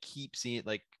game I keep seeing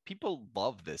like people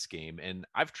love this game, and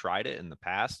I've tried it in the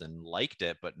past and liked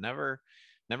it, but never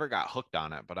got hooked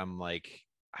on it. But I'm like,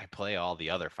 I play all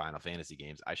the other Final Fantasy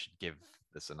games. I should give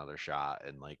this another shot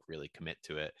and like really commit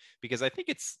to it because I think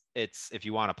it's if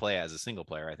you want to play as a single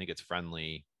player, I think it's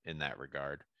friendly in that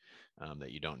regard.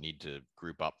 That you don't need to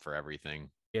group up for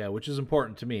everything. Yeah, which is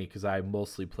important to me because I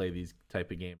mostly play these type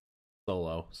of games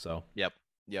solo. So Yep,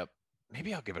 yep.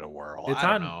 Maybe I'll give it a whirl. it's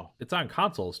I don't on know. it's on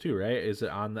consoles too, right? Is it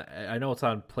on the? I know it's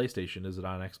on PlayStation. Is it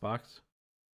on Xbox?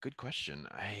 Good question.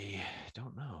 I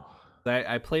don't know.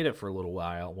 I played it for a little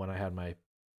while when I had my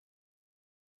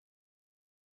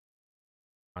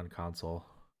on console.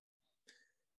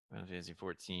 Final Fantasy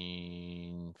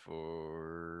 14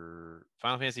 for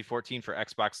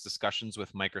Xbox discussions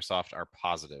with Microsoft are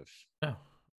positive. Oh,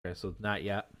 okay, so not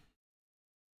yet.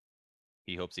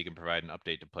 He hopes he can provide an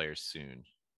update to players soon.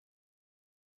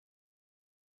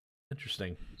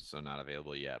 Interesting. So not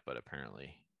available yet, but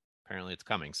apparently it's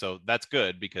coming. So that's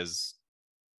good because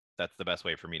that's the best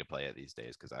way for me to play it these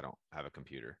days because I don't have a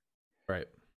computer Right.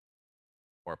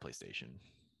 or a PlayStation.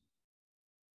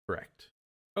 Correct.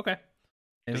 Okay.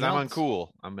 Because Anything I'm else? uncool.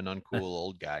 I'm an uncool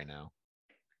old guy now.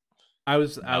 I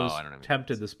was No, I don't have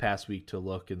tempted this past week to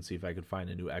look and see if I could find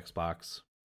a new Xbox,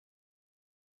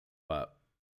 but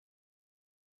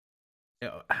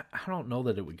I don't know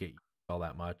that it would get you all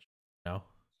that much. No.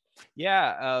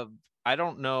 Yeah, I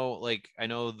don't know. Like, I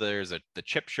know there's the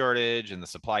chip shortage and the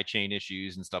supply chain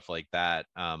issues and stuff like that.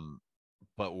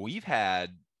 But we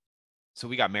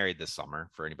got married this summer.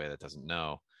 For anybody that doesn't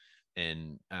know,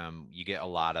 and you get a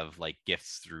lot of like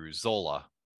gifts through Zola.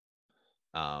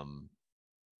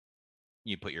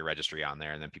 You put your registry on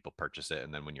there, and then people purchase it,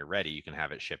 and then when you're ready, you can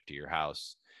have it shipped to your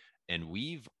house. And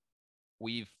we've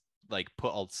like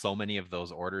put so many of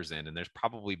those orders in, and there's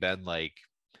probably been like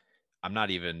I'm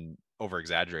not even over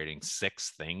exaggerating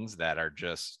 6 things that are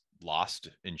just lost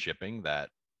in shipping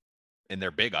and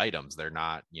they're big items. They're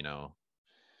not,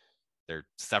 they're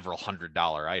several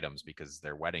 $100 items because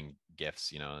they're wedding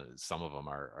gifts, some of them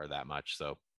are that much.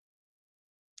 So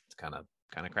it's kind of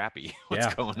crappy what's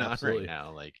Yeah, going on right absolutely.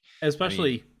 now. Like, I mean,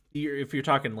 Especially if you're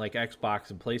talking like Xbox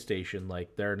and PlayStation,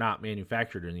 like they're not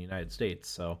manufactured in the United States,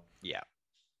 so yeah.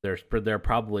 there are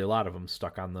probably a lot of them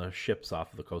stuck on the ships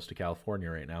off of the coast of California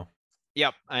right now.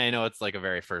 Yep, I know it's like a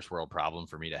very first world problem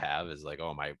for me to have is like,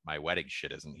 oh, my wedding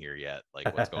shit isn't here yet.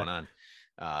 Like, what's going on?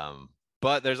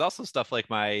 But there's also stuff like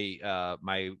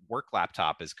my work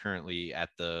laptop is currently at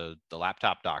the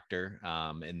laptop doctor,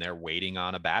 and they're waiting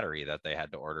on a battery that they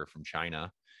had to order from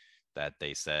China that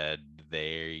they said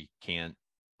they can't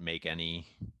make any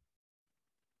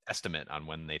estimate on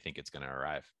when they think it's going to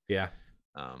arrive. Yeah.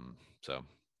 So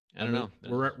I don't know.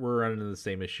 We're running into the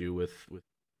same issue with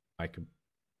my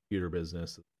computer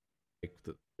business. Like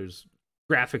there's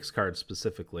graphics cards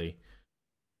specifically.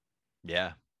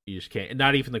 Yeah. You just can't.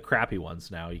 Not even the crappy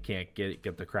ones now. You can't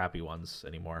get the crappy ones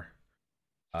anymore.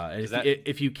 And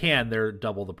if you can, they're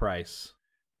double the price.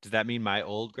 Does that mean my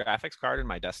old graphics card in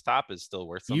my desktop is still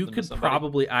worth something? You could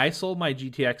probably. I sold my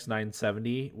GTX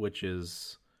 970, which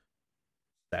is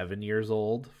 7 years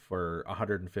old, for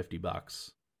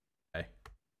 $150. Okay.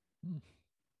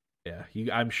 Yeah,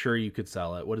 I'm sure you could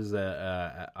sell it. What is it?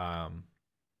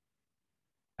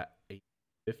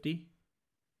 50.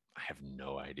 I have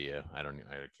no idea. I can't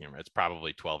remember. It's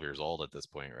probably 12 years old at this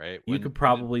point, right? You could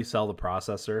probably sell the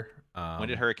processor. When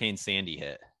did Hurricane Sandy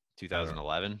hit? I don't know.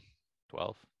 2011,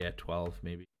 12. Yeah, 12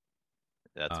 maybe.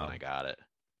 That's when I got it.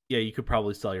 Yeah, you could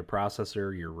probably sell your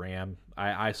processor, your RAM.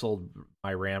 I sold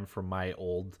my RAM from my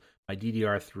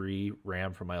DDR3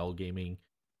 RAM from my old gaming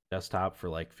desktop for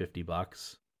like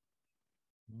 $50.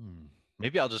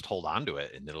 Maybe I'll just hold on to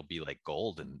it and it'll be like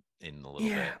gold in a little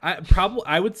bit.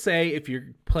 I would say if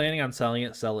you're planning on selling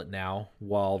it, sell it now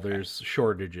while there's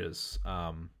shortages.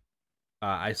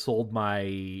 I sold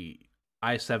my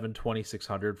i7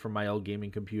 2600 from my old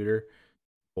gaming computer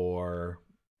for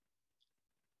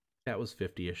that was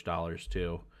 $50-ish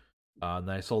too. And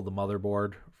then I sold the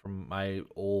motherboard from my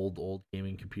old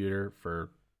gaming computer for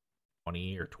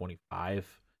 20 or 25.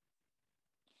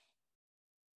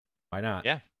 Why not?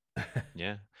 Yeah.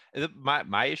 Yeah.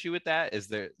 My issue with that is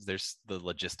there's the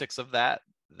logistics of that.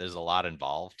 There's a lot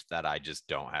involved that I just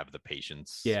don't have the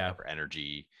patience or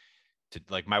energy to,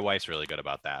 like, my wife's really good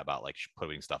about that, about like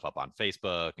putting stuff up on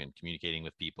Facebook and communicating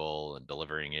with people and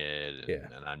delivering it.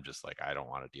 And I'm just like, I don't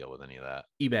want to deal with any of that.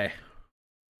 eBay.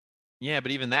 Yeah,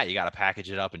 but even that, you got to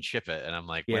package it up and ship it. And I'm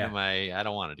like, I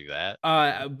don't want to do that.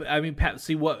 I mean,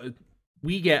 see what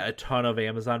we get a ton of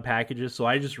Amazon packages, so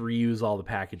I just reuse all the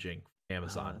packaging from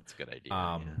Amazon. That's a good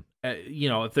idea. You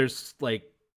know, if there's like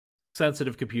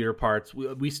sensitive computer parts,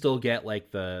 we still get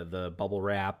like the bubble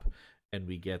wrap, and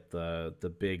we get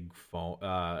the big foam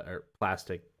or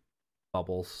plastic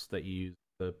bubbles that you use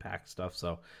to pack stuff.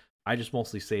 So I just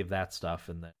mostly save that stuff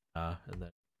and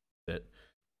then it.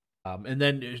 And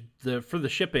then for the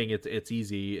shipping, it's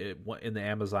easy in the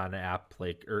Amazon app,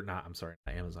 like, or not. I'm sorry,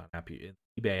 not Amazon app. In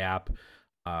the eBay app,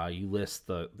 you list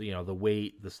the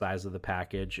weight, the size of the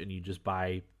package, and you just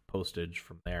buy postage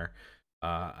from there.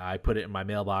 I put it in my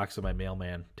mailbox, and my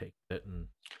mailman takes it. And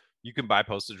you can buy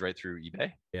postage right through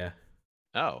eBay. Yeah.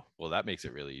 Oh, well, that makes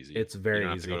it really easy. It's very easy. You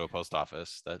don't have easy. to go to a post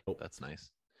office. That's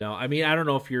nice. No, I mean, I don't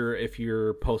know if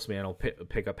your postman will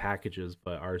pick up packages,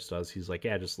 but ours does. He's like,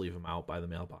 yeah, just leave them out by the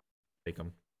mailbox. Take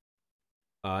them.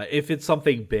 If it's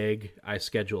something big, I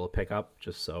schedule a pickup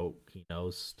just so he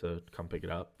knows to come pick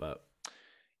it up. But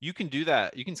you can do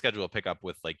that. You can schedule a pickup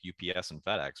with like UPS and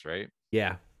FedEx, right?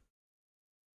 Yeah.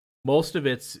 Most of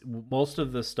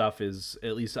the stuff is,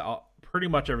 at least pretty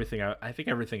much everything. I think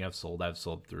everything I've sold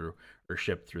through or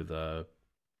shipped through the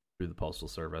postal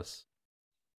service.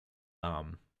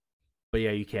 But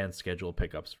yeah, you can schedule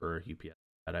pickups for UPS,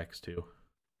 FedEx too.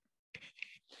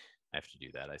 I have to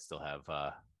do that. I still have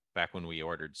back when we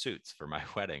ordered suits for my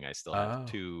wedding, I still have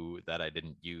 2 that I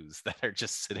didn't use that are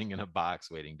just sitting in a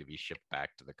box waiting to be shipped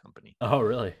back to the company. Oh,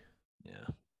 really? Yeah.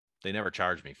 They never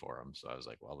charged me for them, so I was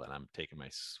like, well, then I'm taking my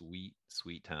sweet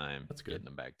time. That's good. Getting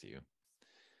them back to you.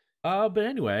 But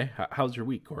anyway, how's your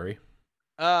week, Corey?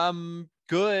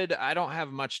 Good. I don't have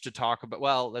much to talk about.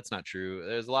 Well, that's not true.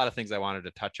 There's a lot of things I wanted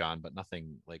to touch on, but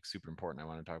nothing like super important I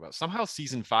want to talk about. Somehow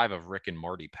season 5 of Rick and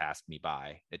Morty passed me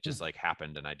by. It just like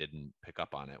happened and I didn't pick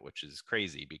up on it, which is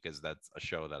crazy because that's a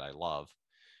show that I love.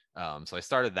 So I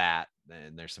started that,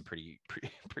 and there's some pretty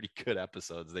good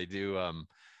episodes. They do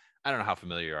I don't know how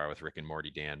familiar you are with Rick and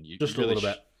Morty, Dan. Just a little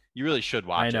bit. You really should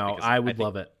watch it. I know. I would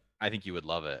love it. I think you would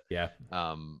love it. Yeah.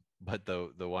 But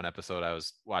the one episode I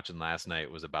was watching last night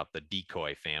was about the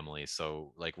Decoy family.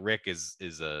 So like Rick is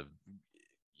a,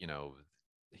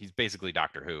 he's basically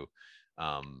Doctor Who,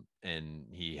 and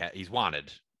he's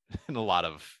wanted in a lot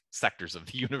of sectors of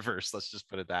the universe. Let's just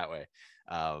put it that way.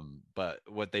 But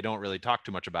what they don't really talk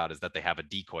too much about is that they have a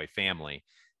decoy family,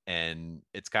 and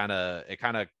it kind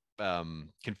of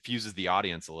confuses the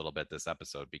audience a little bit this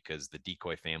episode, because the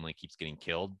decoy family keeps getting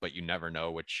killed, but you never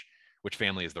know which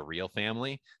family is the real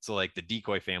family. So like the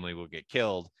decoy family will get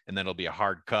killed, and then it'll be a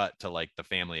hard cut to like the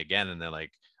family again, and they're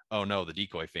like, oh no, the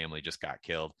decoy family just got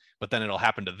killed. But then it'll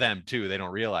happen to them too. They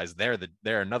don't realize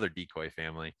they're another decoy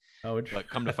family. But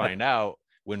come to find out,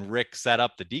 when Rick set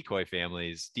up the decoy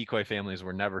families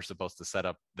were never supposed to set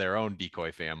up their own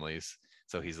decoy families.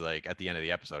 So he's like, at the end of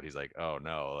the episode, he's like, oh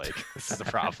no, like this is a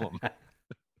problem.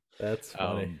 That's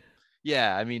funny.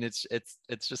 Yeah, I mean, it's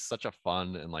just such a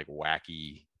fun and like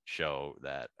wacky show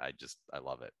that I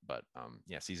love it. But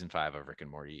yeah, season 5 of Rick and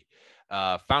Morty.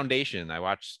 Foundation,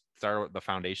 I started the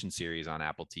Foundation series on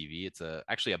Apple TV. It's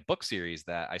actually a book series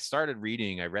that I started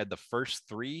reading. I read the first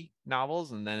 3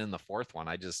 novels, and then in the 4th one,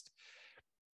 I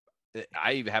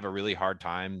have a really hard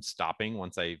time stopping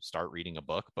once I start reading a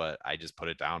book, but I just put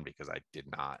it down because I did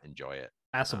not enjoy it.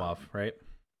 Asimov, right?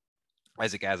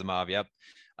 Isaac Asimov, yep.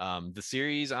 The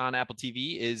series on Apple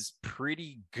TV is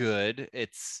pretty good.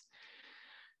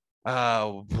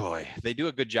 Oh boy, they do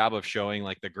a good job of showing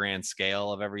like the grand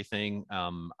scale of everything.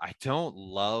 I don't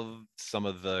love some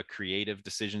of the creative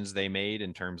decisions they made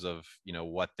in terms of,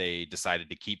 what they decided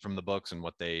to keep from the books and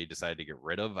what they decided to get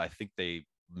rid of. I think they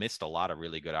missed a lot of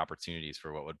really good opportunities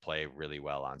for what would play really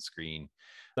well on screen.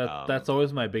 That's Um,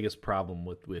 always my biggest problem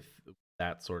with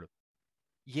that sort of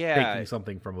yeah, taking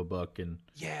something from a book. And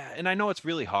Yeah, and I know it's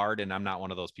really hard, and I'm not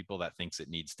one of those people that thinks it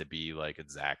needs to be like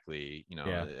exactly,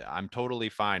 yeah, I'm totally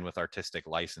fine with artistic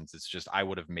license. It's just I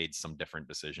would have made some different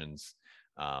decisions.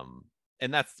 Um,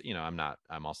 and that's,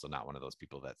 I'm also not one of those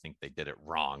people that think they did it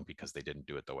wrong because they didn't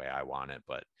do it the way I want it.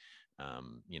 But,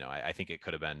 I think it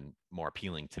could have been more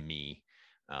appealing to me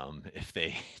if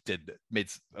they made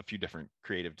a few different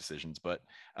creative decisions. But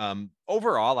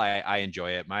overall, I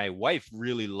enjoy it. My wife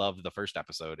really loved the first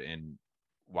episode and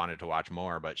wanted to watch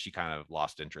more, but she kind of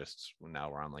lost interest. Now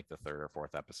we're on like the third or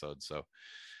fourth episode. So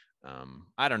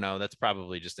I don't know. That's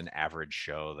probably just an average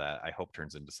show that I hope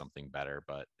turns into something better,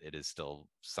 but it is still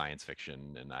science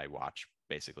fiction, and I watch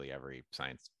basically every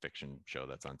science fiction show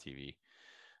that's on TV.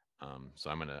 So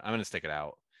I'm gonna stick it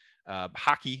out.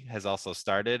 Hockey has also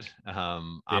started.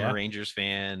 I'm a yeah, Rangers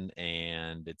fan,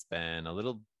 and it's been a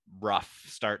little rough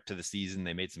start to the season.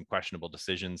 They made some questionable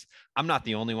decisions. I'm not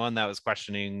the only one that was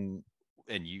questioning,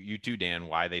 and you too, Dan,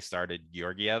 why they started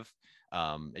Georgiev.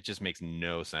 It just makes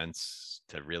no sense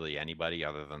to really anybody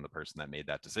other than the person that made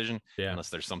that decision, yeah, unless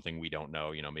there's something we don't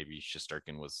know. Maybe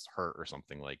Shesterkin was hurt or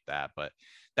something like that. But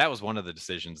that was one of the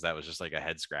decisions that was just like a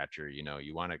head scratcher.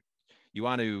 You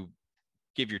want to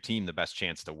give your team the best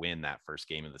chance to win that first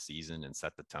game of the season and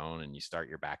set the tone, and you start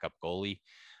your backup goalie.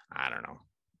 I don't know.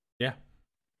 yeah.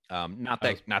 Not I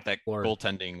that was not that floored.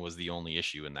 goaltending was the only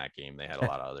issue in that game. They had a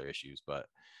lot of other issues, but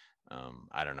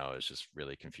I don't know. It's just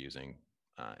really confusing.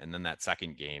 And then that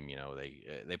second game,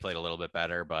 they played a little bit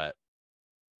better, but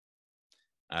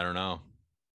I don't know.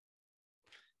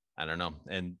 I don't know.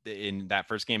 And in that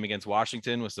first game against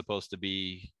Washington was supposed to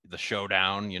be the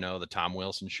showdown, the Tom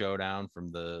Wilson showdown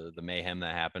from the mayhem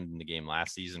that happened in the game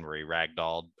last season where he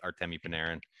ragdolled Artemi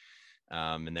Panarin.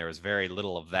 And there was very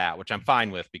little of that, which I'm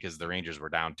fine with because the Rangers were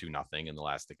down 2-0. And the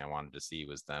last thing I wanted to see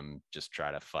was them just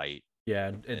try to fight Yeah,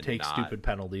 and and take not, stupid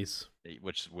penalties.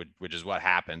 which is what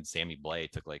happened. Sammy Blais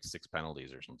took like 6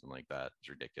 penalties or something like that. It's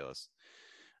ridiculous.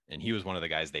 And he was one of the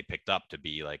guys they picked up to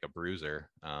be like a bruiser.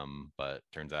 But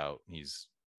turns out he's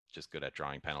just good at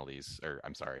drawing penalties, or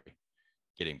I'm sorry,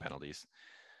 getting penalties.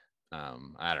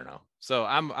 I don't know. So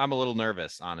I'm a little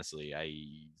nervous, honestly.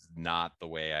 Not the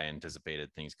way I anticipated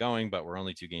things going, but we're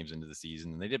only 2 games into the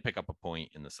season, and they did pick up a point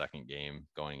in the second game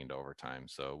going into overtime.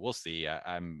 So we'll see.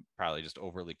 I'm probably just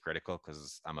overly critical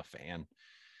because I'm a fan.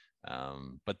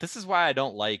 But this is why I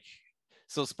don't like.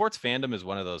 So sports fandom is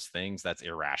one of those things that's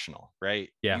irrational, right?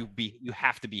 Yeah, You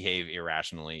have to behave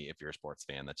irrationally if you're a sports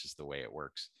fan. That's just the way it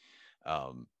works.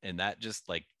 And that just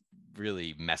like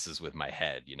really messes with my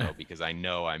head, because I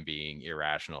know I'm being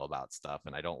irrational about stuff,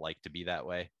 and I don't like to be that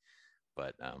way.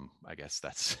 But I guess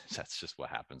that's that's just what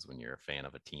happens when you're a fan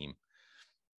of a team.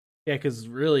 yeah. Because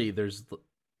really, there's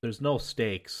no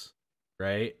stakes,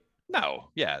 right? No,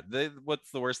 yeah.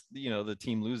 What's the worst? The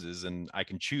team loses, and I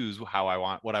can choose what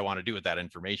I want to do with that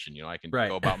information. I can Right.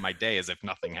 go about my day as if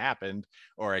nothing happened,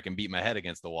 or I can beat my head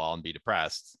against the wall and be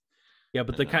depressed. Yeah,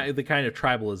 but Um, the kind of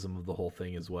tribalism of the whole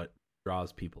thing is what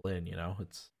draws people in.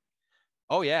 It's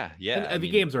oh yeah, yeah. I and the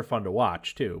mean, games are fun to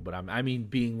watch too. But I mean,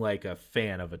 being like a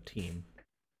fan of a team.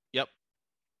 yep,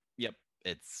 yep.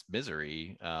 It's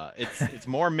misery. It's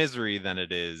more misery than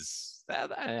it is. I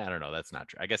don't know. That's not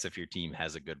true. I guess if your team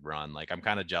has a good run, like I'm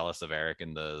kind of jealous of Eric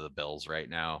and the Bills right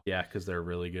now. Yeah, because they're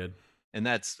really good. And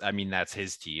that's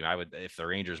his team. I would, if the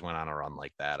Rangers went on a run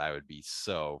like that, I would be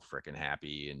so freaking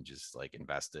happy and just like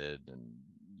invested and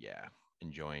yeah,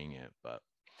 enjoying it. But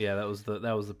Yeah, that was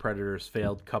the Predators'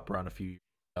 failed cup run a few years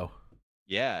ago.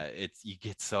 yeah, you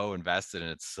get so invested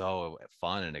and it's so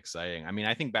fun and exciting. I mean,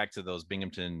 I think back to those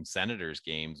Binghamton Senators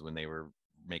games when they were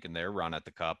making their run at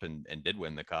the cup and did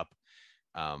win the cup.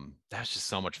 That's just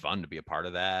so much fun to be a part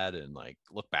of that and like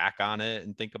look back on it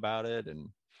and think about it. And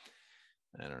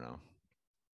I don't know.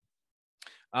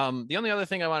 The only other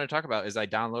thing I want to talk about is I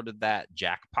downloaded that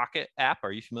Jack Pocket app.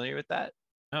 Are you familiar with that?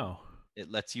 Oh, It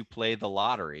lets you play the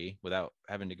lottery without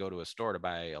having to go to a store to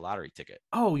buy a lottery ticket.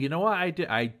 oh, you know what? I did.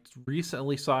 I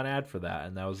recently saw an ad for that,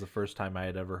 and that was the first time I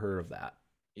had ever heard of that.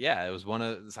 Yeah, it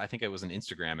was I think it was an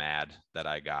Instagram ad that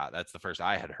I got. That's the first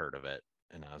I had heard of it.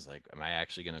 And I was like, am I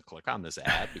actually going to click on this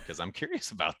ad? Because I'm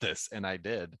curious about this. And I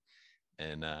did.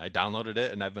 And I downloaded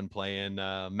it and I've been playing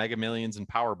Mega Millions and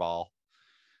Powerball.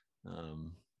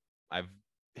 Um, I've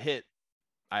hit,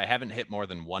 I haven't hit more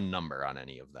than one number on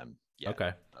any of them yet.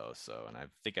 Okay. Oh, so and I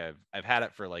think I've had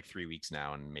it for like 3 weeks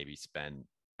now, and maybe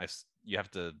you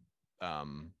have to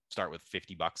start with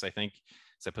 $50, I think.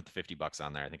 So I put the $50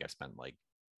 on there. I think I've spent like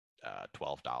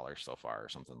 $12 so far or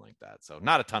something like that. So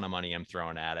not a ton of money I'm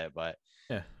throwing at it, but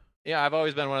Yeah. yeah, I've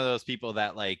always been one of those people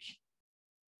that like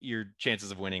your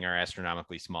chances of winning are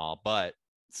astronomically small, but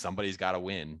somebody's got to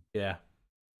win. Yeah.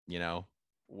 You know,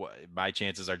 my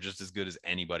chances are just as good as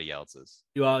anybody else's.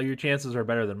 Well, your chances are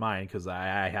better than mine because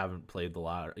I haven't played the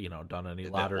lottery, done any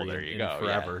Well, lottery there you in go.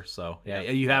 forever. Yeah. So yeah,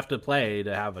 Yep. you have to play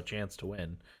to have a chance to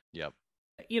win. Yep.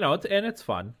 It's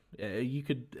fun. You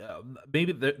could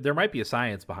maybe there might be a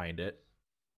science behind it.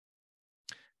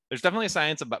 There's definitely a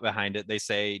science behind it. They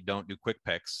say don't do quick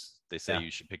picks. They say Yeah.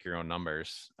 you should pick your own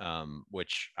numbers,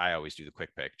 which I always do the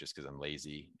quick pick just because I'm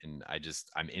lazy and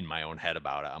I'm in my own head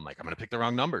about it. I'm like, I'm going to pick the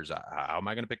wrong numbers. How am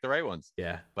I going to pick the right ones?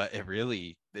 Yeah. But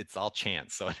it's all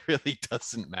chance. So it really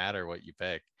doesn't matter what you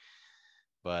pick.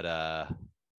 But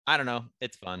I don't know.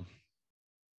 It's fun.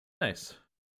 Nice.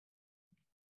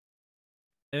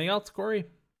 Anything else, Corey?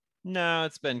 No,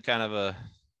 it's been kind of a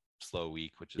slow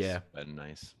week, which has been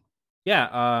nice.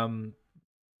 Yeah.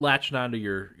 Latching on to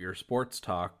your sports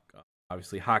talk.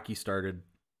 Obviously, hockey started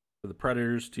for the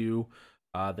Predators too.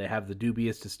 They have the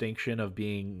dubious distinction of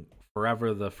being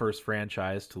forever the first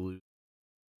franchise to lose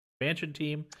the expansion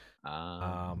team.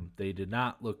 They did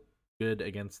not look good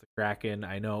against the Kraken.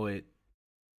 I know it.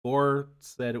 Gore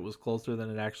said it was closer than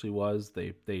it actually was.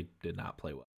 They did not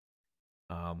play well.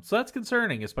 So that's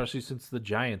concerning, especially since the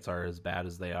Giants are as bad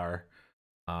as they are,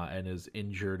 and as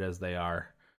injured as they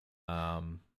are.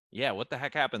 Yeah, what the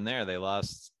heck happened there? They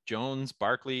lost Jones,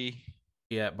 Barkley.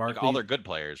 Yeah, Barkley. Like all their good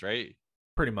players, right?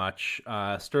 Pretty much.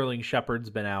 Sterling Shepard's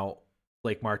been out.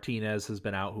 Blake Martinez has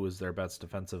been out, who is their best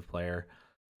defensive player.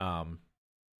 And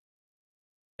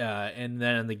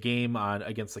then in the game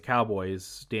against the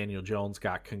Cowboys, Daniel Jones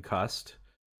got concussed.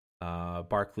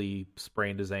 Barkley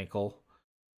sprained his ankle.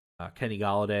 Kenny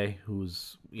Galladay,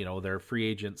 who's their free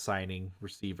agent signing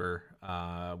receiver,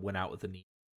 went out with a knee.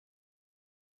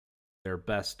 Their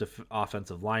best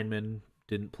offensive lineman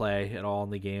didn't play at all in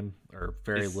the game, or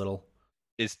very little.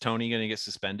 Is Tony going to get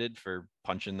suspended for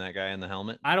punching that guy in the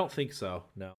helmet? I don't think so.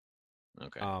 No.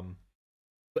 Okay.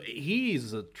 But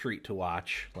he's a treat to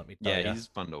watch. Let me tell you. Yeah, he's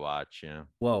fun to watch. Yeah.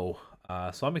 Whoa.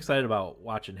 So I'm excited about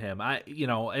watching him.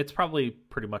 It's probably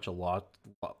pretty much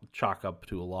chalk up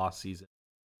to a lost season.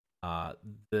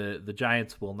 The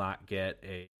Giants will not get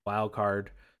a wild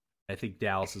card. I think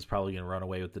Dallas is probably going to run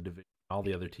away with the division. All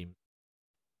the other teams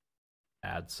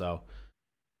bad. So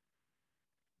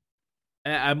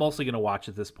I'm mostly going to watch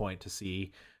at this point to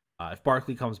see if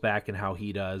Barkley comes back and how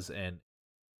he does, and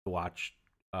to watch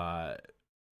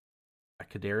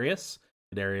Kadarius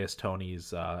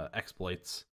Toney's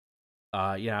exploits.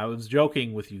 I was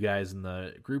joking with you guys in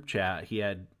the group chat. He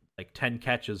had like 10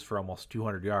 catches for almost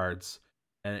 200 yards,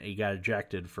 and he got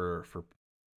ejected for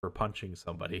punching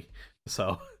somebody.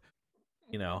 So,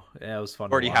 it was fun.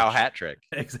 Gordie Howe hat trick.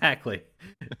 Exactly.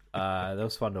 That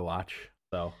was fun to watch.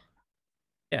 So,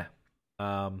 yeah.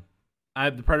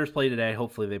 The Predators play today.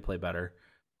 Hopefully, they play better.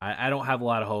 I don't have a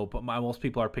lot of hope. But most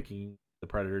people are picking the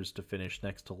Predators to finish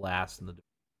next to last in the.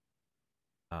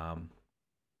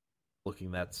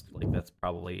 Looking that's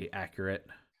probably accurate.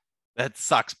 That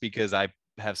sucks because I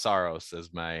have Saros as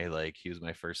he was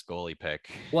my first goalie pick.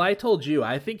 Well, I told you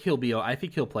I think he'll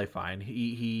play fine.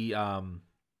 He's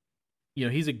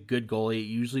a good goalie. It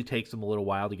usually takes him a little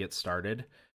while to get started.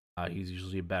 He's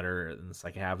usually better in the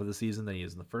second half of the season than he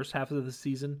is in the first half of the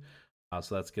season.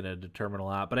 So that's going to determine a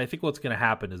lot. But I think what's going to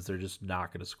happen is they're just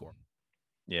not going to score.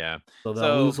 Yeah. So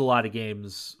they'll lose a lot of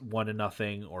games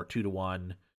 1-0 or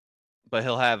 2-1. But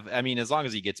he'll have, as long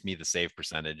as he gets me the save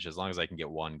percentage, as long as I can get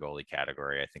one goalie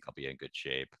category, I think I'll be in good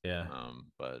shape. Yeah.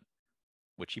 But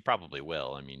which he probably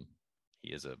will. He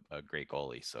is a great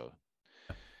goalie. So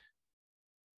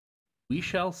we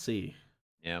shall see.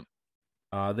 Yeah.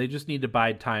 They just need to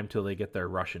bide time till they get their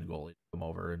Russian goalie to come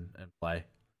over and play.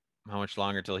 How much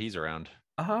longer till he's around?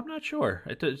 I'm not sure.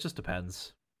 It just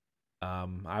depends.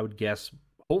 I would guess.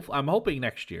 I'm hoping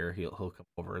next year he'll come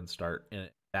over and start and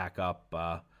back up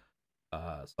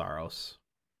Saros.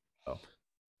 So.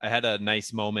 I had a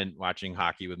nice moment watching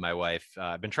hockey with my wife.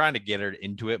 I've been trying to get her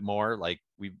into it more. Like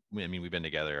we've been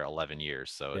together 11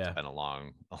 years, so it's been a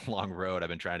long road. I've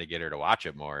been trying to get her to watch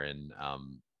it more, and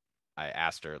I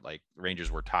asked her, like, Rangers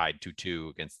were tied 2-2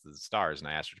 against the Stars, and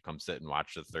I asked her to come sit and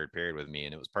watch the third period with me,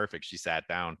 and it was perfect. She sat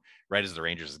down right as the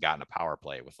Rangers had gotten a power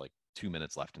play with like 2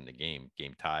 minutes left in the game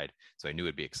tied. So I knew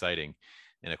it'd be exciting.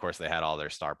 And of course, they had all their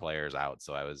star players out.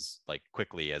 So I was like,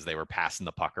 quickly as they were passing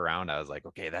the puck around, I was like,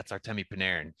 okay, that's Artemi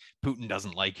Panarin. Putin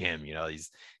doesn't like him. You know,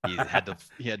 he had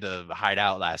to hide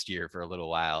out last year for a little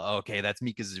while. Okay, that's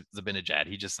Mika Zibanejad.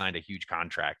 He just signed a huge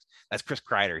contract. That's Chris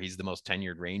Kreider. He's the most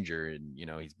tenured Ranger, and you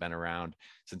know, he's been around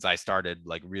since I started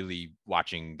like really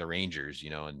watching the Rangers. You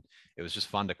know, and it was just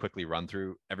fun to quickly run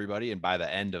through everybody. And by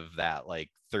the end of that, like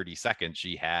 30 seconds,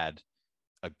 she had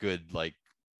a good like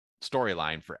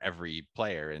storyline for every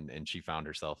player, and she found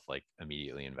herself like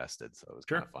immediately invested. So it was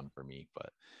kind of fun for me.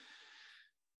 But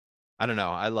I don't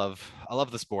know. I love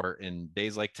the sport. In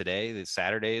days like today, the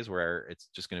Saturdays where it's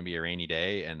just going to be a rainy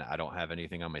day and I don't have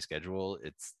anything on my schedule,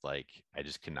 it's like I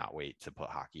just cannot wait to put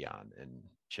hockey on and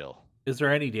chill. Is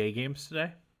there any day games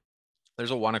today? There's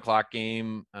a 1:00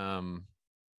 game,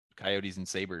 Coyotes and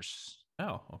Sabres.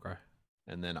 Oh, okay.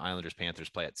 And then Islanders Panthers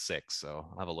play at 6, so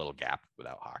I'll have a little gap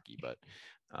without hockey. But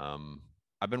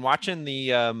I've been watching the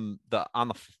not on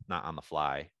the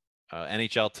fly,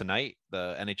 NHL Tonight,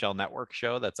 the NHL Network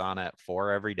show that's on at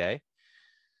 4 every day.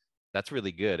 That's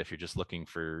really good if you're just looking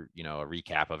for, you know, a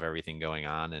recap of everything going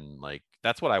on. And like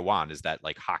that's what I want, is that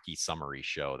like hockey summary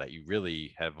show that you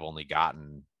really have only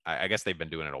gotten. I guess they've been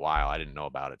doing it a while. I didn't know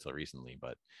about it till recently,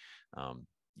 but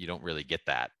you don't really get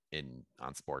that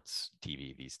on sports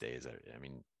TV these days. I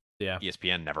mean, yeah,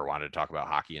 ESPN never wanted to talk about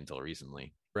hockey until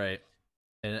recently. Right.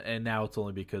 And now it's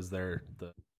only because they're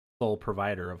the sole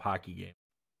provider of hockey games.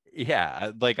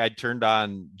 Yeah, like I turned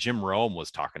on, Jim Rome was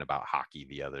talking about hockey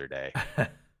the other day.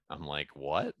 I'm like,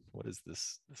 what? What is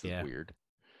this? This is weird.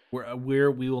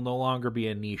 We will no longer be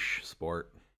a niche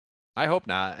sport. I hope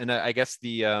not. And I guess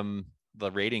the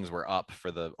ratings were up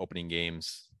for the opening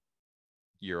games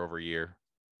year over year,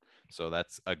 so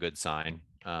that's a good sign.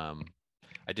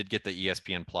 I did get the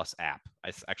ESPN Plus app.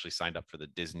 I actually signed up for the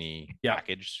Disney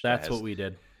package. That's what we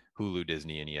did. Hulu,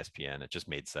 Disney, and ESPN. It just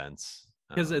made sense.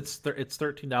 Because it's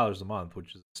 $13 a month,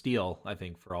 which is a steal, I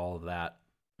think, for all of that.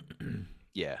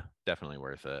 Yeah, definitely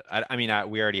worth it. I mean,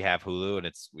 we already have Hulu,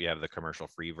 and we have the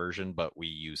commercial-free version, but we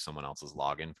use someone else's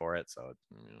login for it. So,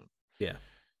 you know, yeah.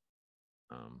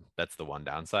 That's the one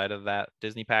downside of that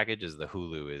Disney package, is the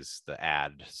Hulu is the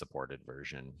ad-supported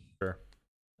version. Sure.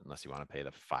 Unless you want to pay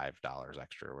the $5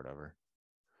 extra or whatever.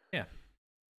 Yeah.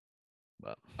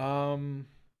 But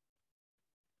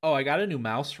oh, I got a new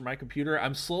mouse for my computer.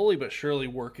 I'm slowly but surely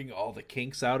working all the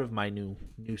kinks out of my new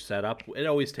setup. It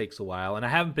always takes a while, and I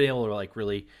haven't been able to like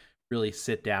really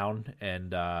sit down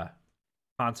and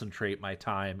concentrate my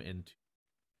time into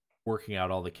working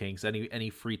out all the kinks. Any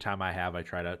free time I have, I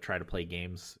try to play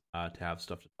games to have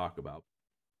stuff to talk about.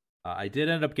 I did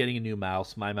end up getting a new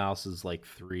mouse. My mouse is like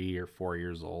 3 or 4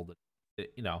 years old.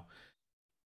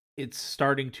 It's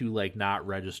starting to like not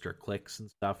register clicks and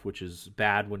stuff, which is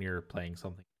bad when you're playing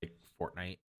something like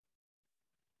Fortnite.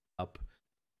 So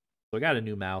I got a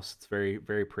new mouse. It's very,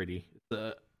 very pretty.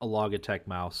 It's a Logitech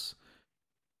mouse.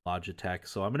 Logitech.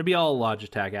 So I'm going to be all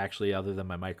Logitech, actually, other than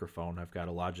my microphone. I've got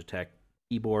a Logitech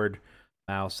keyboard,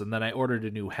 mouse, and then I ordered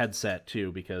a new headset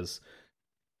too, because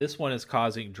this one is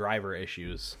causing driver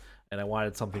issues, and I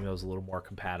wanted something that was a little more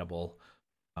compatible.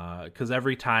 Because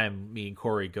every time me and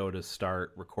Corey go to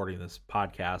start recording this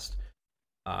podcast,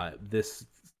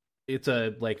 it's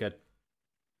a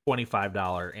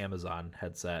 $25 Amazon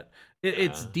headset.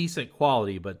 It's decent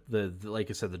quality, but the like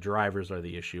I said, the drivers are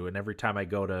the issue. And every time I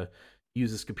go to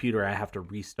use this computer, I have to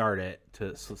restart it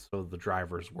so the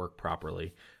drivers work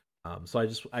properly. So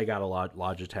I got a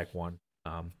Logitech one.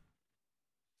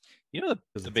 You know,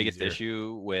 the biggest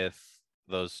issue with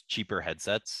those cheaper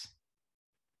headsets?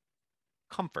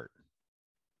 Comfort.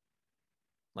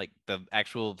 Like the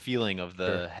actual feeling of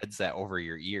the headset over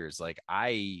your ears. Like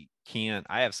I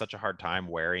have such a hard time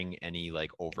wearing any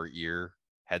like over ear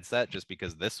headset, just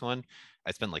because this one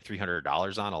I spent like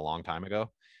 $300 on a long time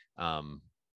ago. And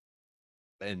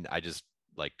I just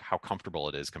like how comfortable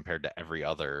it is compared to every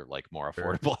other like more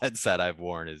affordable headset I've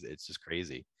worn. It's just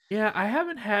crazy. Yeah, I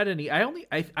haven't had any. I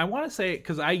want to say,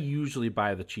 because I usually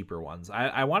buy the cheaper ones.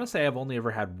 I want to say I've only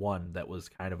ever had one that was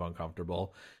kind of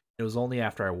uncomfortable. It was only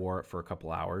after I wore it for a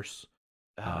couple hours.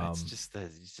 It's just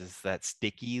that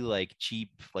sticky, like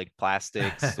cheap, like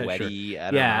plastic, sweaty. Sure.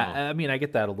 I don't know. I mean, I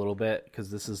get that a little bit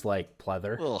because this is like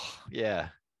pleather. Ugh, yeah.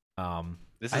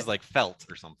 This is like felt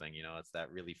or something. You know, it's that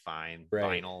really fine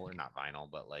vinyl, or not vinyl,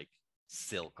 but like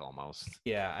silk almost.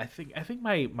 Yeah, I think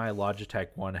my Logitech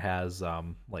one has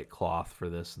like cloth for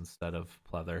this instead of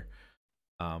pleather.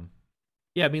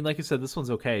 Yeah, I mean, like I said, this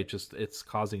one's okay. It's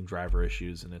causing driver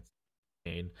issues, and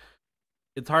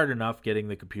it's hard enough getting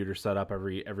the computer set up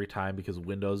every time, because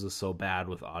Windows is so bad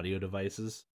with audio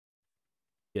devices.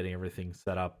 Getting everything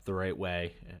set up the right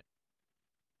way,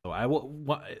 So I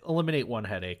will eliminate one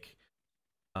headache.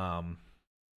 I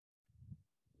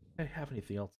have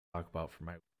anything else to talk about for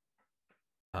my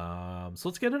so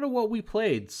let's get into what we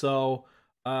played. So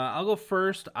I'll go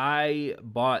first. I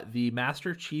bought the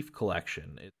Master Chief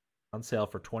Collection. It's on sale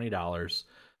for $20.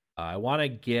 I want to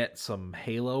get some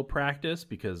Halo practice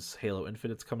because Halo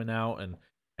Infinite's coming out, and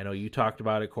I know you talked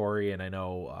about it, Corey, and I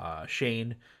know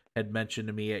Shane had mentioned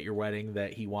to me at your wedding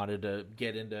that he wanted to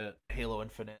get into Halo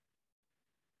Infinite.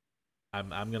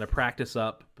 I'm gonna practice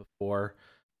up before,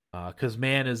 because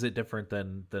man, is it different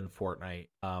than Fortnite.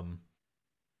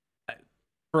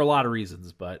 For a lot of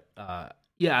reasons, but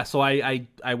yeah. So I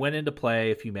went into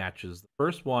play a few matches. The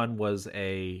first one was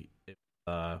a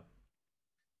uh,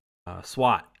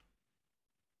 SWAT,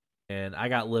 and I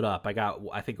got lit up.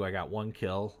 I think I got one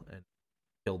kill and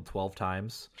killed 12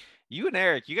 times. You and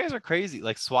Eric, you guys are crazy.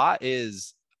 Like SWAT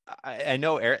is, I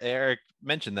know Eric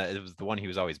mentioned that it was the one he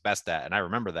was always best at, and I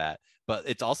remember that. But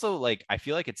it's also like I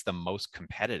feel like it's the most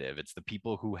competitive. It's the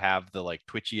people who have the like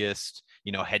twitchiest,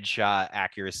 headshot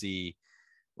accuracy.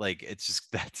 Like it's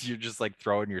just that you're just like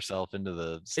throwing yourself into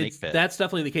the snake pit. That's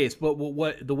definitely the case. But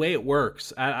what the way it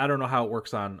works, I don't know how it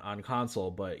works on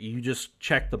console, but you just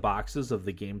check the boxes of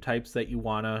the game types that you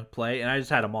want to play, and I just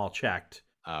had them all checked.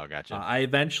 Oh, gotcha. I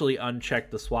eventually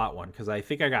unchecked the SWAT one because I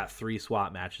think I got 3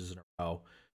 SWAT matches in a row,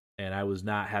 and I was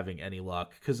not having any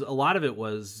luck because a lot of it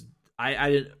was I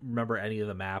didn't remember any of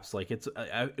the maps. Like it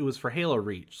was for Halo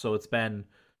Reach, so it's been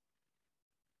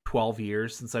 12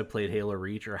 years since I played Halo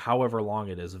Reach, or however long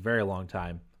it is, a very long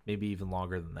time, maybe even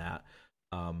longer than that.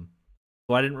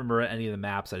 So I didn't remember any of the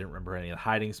maps. I didn't remember any of the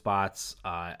hiding spots.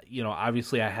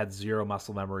 Obviously I had zero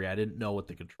muscle memory. I didn't know what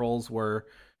the controls were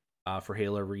for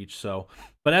Halo Reach. So,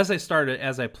 but as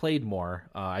I played more,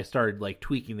 I started like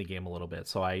tweaking the game a little bit.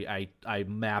 So I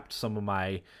mapped some of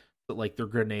my like the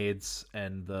grenades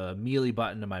and the melee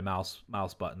button to my mouse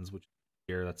buttons, which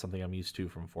here that's something I'm used to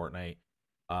from Fortnite.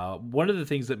 One of the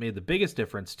things that made the biggest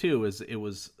difference too is it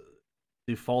was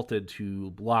defaulted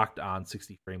to locked on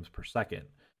 60 frames per second.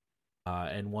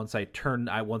 And once I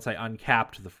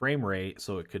uncapped the frame rate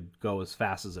so it could go as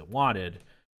fast as it wanted,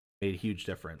 made a huge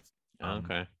difference.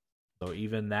 Okay. So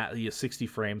even that 60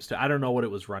 frames I don't know what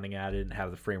it was running at. I didn't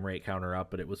have the frame rate counter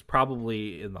up, but it was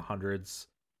probably in the hundreds.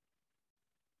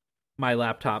 My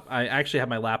laptop, I actually have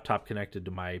my laptop connected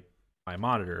to my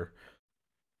monitor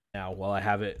now while I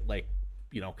have it like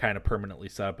kind of permanently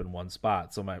set up in one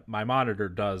spot. So my monitor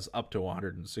does up to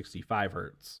 165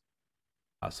 hertz.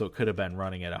 So it could have been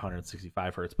running at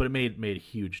 165 hertz, but it made a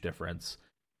huge difference.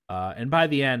 And by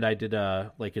the end, I did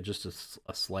a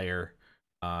Slayer,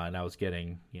 and I was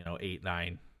getting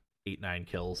 8-9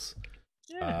 kills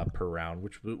per round,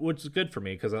 which is good for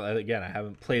me because again I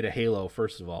haven't played a Halo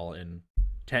first of all in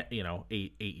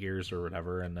 8 years or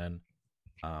whatever, and then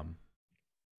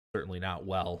certainly not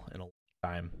well in a long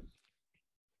time.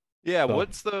 Yeah, so,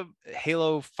 what's the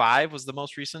Halo 5 was the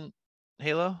most recent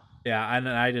Halo? Yeah, and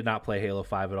I did not play Halo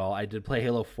 5 at all. I did play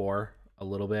Halo 4 a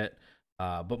little bit,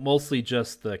 but mostly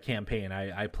just the campaign.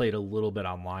 I played a little bit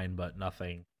online, but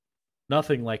nothing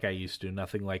like I used to.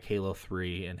 Nothing like Halo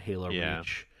 3 and Halo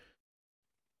Reach.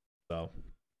 So,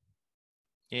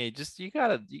 yeah,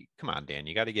 come on, Dan.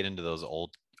 You gotta get into those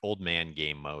old man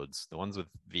game modes, the ones with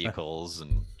vehicles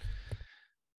and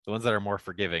the ones that are more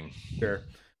forgiving. Sure.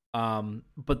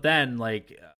 But then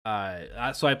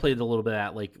so I played a little bit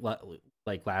at like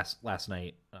last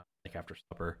night, like after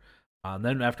supper.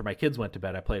 Then after my kids went to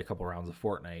bed, I played a couple rounds of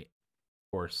Fortnite.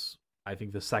 Of course, I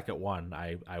think the second one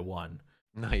I won.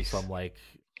 Nice. So I'm like,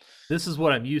 this is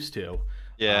what I'm used to.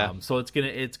 Yeah. So it's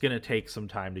gonna take some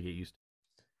time to get used to.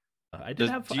 I did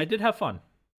have fun.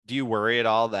 Do you worry at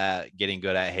all that getting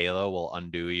good at Halo will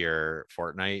undo your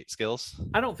Fortnite skills?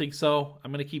 I don't think so.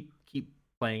 I'm gonna keep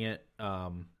playing it.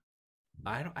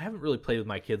 I haven't really played with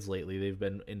my kids lately. They've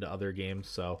been into other games,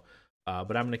 so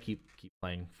but I'm gonna keep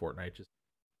playing Fortnite just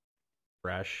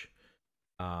fresh.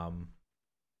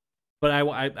 But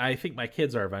I think my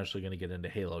kids are eventually gonna get into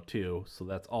Halo too, so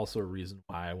that's also a reason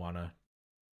why I want to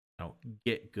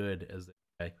get good, as they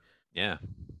say. Yeah,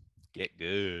 get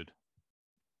good.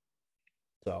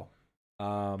 So,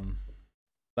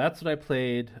 that's what I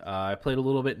played. I played a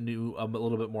little bit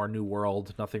more New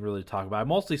World. Nothing really to talk about. I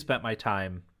mostly spent my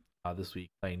time this week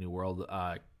playing New World,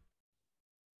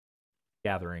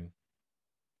 gathering,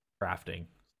 crafting.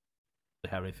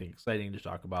 Don't have anything exciting to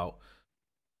talk about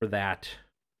for that.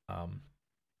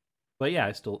 But yeah,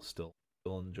 I still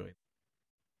enjoy it.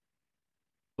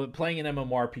 But playing an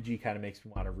MMORPG kind of makes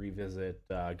me want to revisit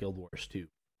Guild Wars 2.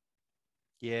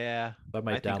 Yeah, so I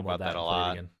might download that a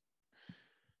lot.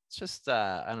 It's just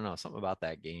I don't know, something about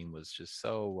that game was just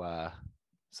so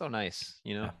So nice,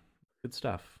 Yeah, good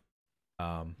stuff.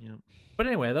 Yeah. But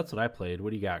anyway, that's what I played. What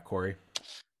do you got, Corey?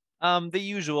 The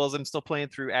usuals. I'm still playing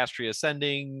through Astria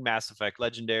Ascending, Mass Effect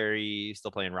Legendary,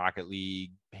 still playing Rocket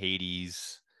League,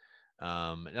 Hades.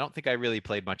 I don't think I really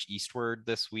played much Eastward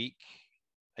this week.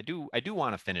 I do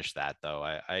want to finish that though.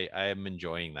 I am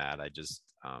enjoying that. I just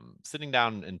sitting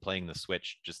down and playing the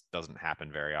Switch just doesn't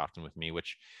happen very often with me,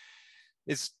 which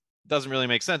is doesn't really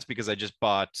make sense because I just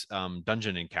bought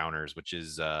Dungeon Encounters, which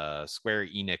is Square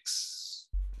Enix.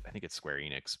 I think it's Square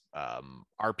Enix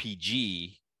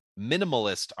RPG,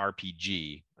 minimalist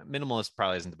RPG. Minimalist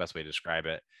probably isn't the best way to describe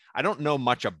it. I don't know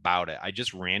much about it. I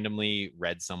just randomly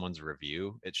read someone's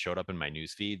review. It showed up in my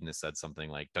newsfeed and it said something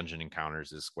like Dungeon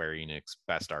Encounters is Square Enix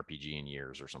best RPG in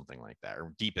years or something like that,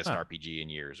 or deepest RPG in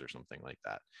years or something like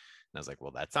that. And I was like,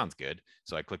 well, that sounds good.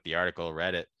 So I clicked the article,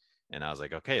 read it, and I was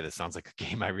like, okay, this sounds like a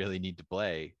game I really need to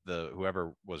play.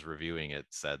 Whoever was reviewing it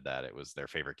said that it was their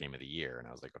favorite game of the year, and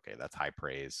I was like, okay, that's high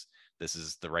praise. This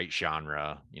is the right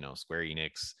genre, Square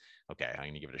Enix. Okay, I'm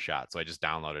gonna give it a shot. So I just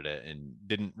downloaded it and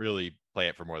didn't really play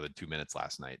it for more than 2 minutes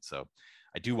last night. So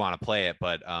I do want to play it,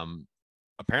 but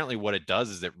apparently what it does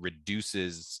is it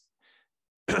reduces.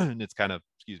 And it's kind of,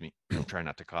 excuse me, try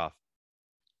not to cough.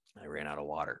 I ran out of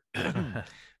water.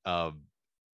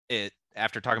 It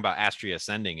After talking about Astria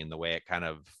Ascending and the way it kind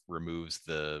of removes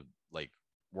the like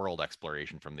world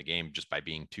exploration from the game just by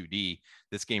being 2D,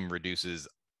 this game reduces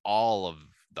all of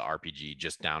the RPG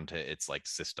just down to its like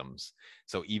systems.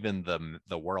 So even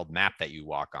the world map that you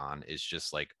walk on is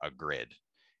just like a grid.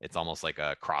 It's almost like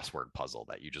a crossword puzzle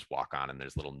that you just walk on, and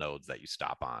there's little nodes that you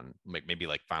stop on, maybe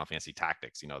like Final Fantasy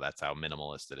Tactics. That's how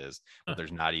minimalist it is. But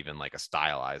there's not even like a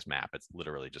stylized map. It's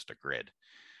literally just a grid.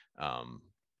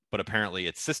 But apparently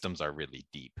its systems are really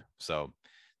deep. So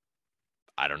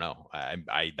I don't know.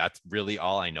 I that's really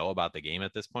all I know about the game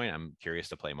at this point. I'm curious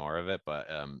to play more of it, but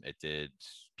it did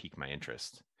pique my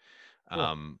interest.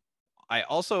 Cool. I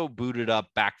also booted up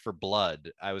Back for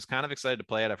Blood. I was kind of excited to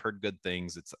play it. I've heard good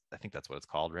things. I think that's what it's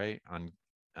called, right? On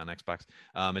Xbox.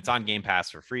 It's on Game Pass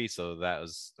for free, so that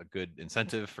was a good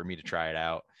incentive for me to try it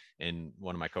out. And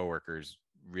one of my coworkers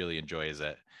really enjoys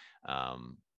it.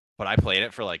 But I played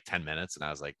it for like 10 minutes and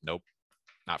I was like, nope,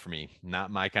 not for me.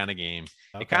 Not my kind of game.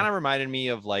 Okay. It kind of reminded me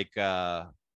of like Left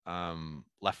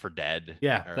 4 Dead.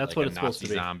 Yeah, or that's like what it's Nazi supposed to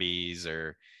be. Zombies,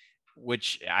 or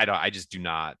which I just do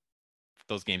not.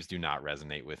 Those games do not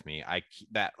resonate with me.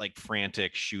 That like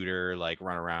frantic shooter, like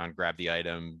run around, grab the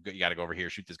item, you got to go over here,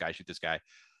 shoot this guy.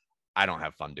 I don't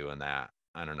have fun doing that.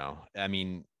 I don't know. I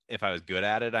mean, if I was good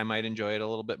at it, I might enjoy it a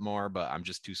little bit more, but I'm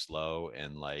just too slow.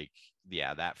 And like,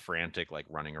 yeah, that frantic, like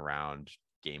running around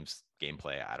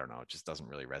gameplay, I don't know. It just doesn't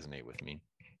really resonate with me.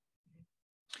 Okay.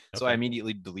 So I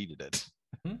immediately deleted it.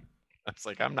 I was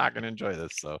like, I'm not going to enjoy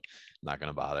this. So I'm not going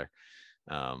to bother.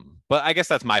 But I guess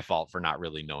that's my fault for not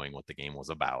really knowing what the game was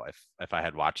about. If I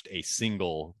had watched a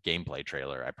single gameplay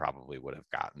trailer, I probably would have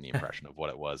gotten the impression of what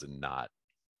it was and not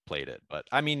played it. But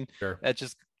I mean, that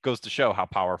just goes to show how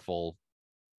powerful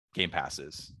Game Pass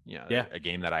is. Yeah, a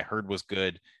game that I heard was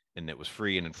good and it was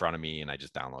free and in front of me, and I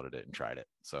just downloaded it and tried it.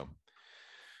 So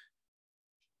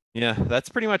yeah, that's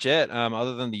pretty much it.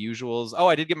 Other than the usuals. Oh,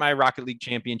 I did get my Rocket League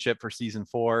championship for season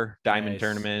 4 Diamond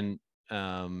Tournament.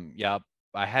 Yeah,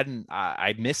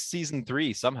 I missed season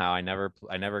 3 somehow. I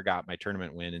never got my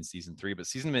tournament win in season 3, but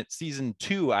season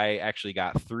 2 I actually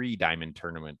got 3 Diamond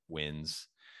Tournament wins,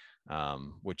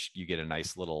 which you get a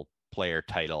nice little player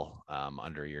title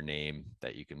under your name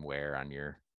that you can wear on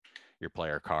your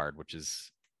player card, which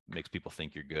makes people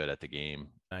think you're good at the game.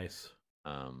 Nice.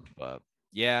 But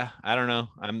yeah, I don't know.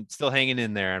 I'm still hanging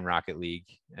in there in Rocket League.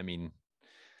 I mean,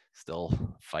 still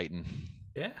fighting.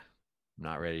 Yeah. I'm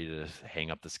not ready to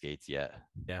hang up the skates yet.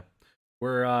 Yeah.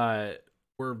 We're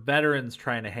veterans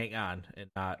trying to hang on, and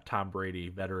not Tom Brady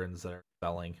veterans that are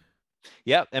selling.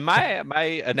 Yep. And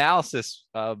my analysis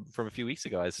from a few weeks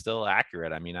ago is still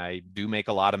accurate. I mean, I do make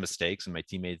a lot of mistakes and my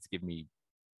teammates give me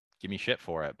shit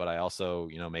for it, but I also,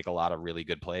 make a lot of really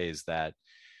good plays that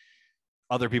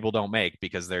other people don't make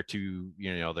because they're too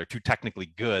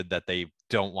technically good that they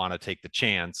don't want to take the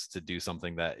chance to do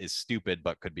something that is stupid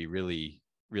but could be really,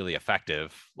 really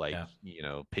effective. Like,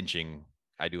 pinching.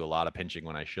 I do a lot of pinching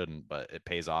when I shouldn't, but it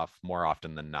pays off more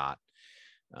often than not.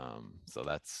 So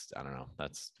I don't know.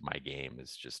 That's my game,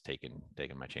 is just taking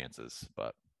my chances,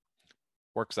 but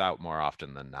works out more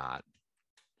often than not.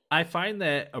 I find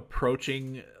that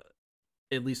approaching,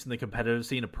 at least in the competitive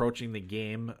scene, approaching the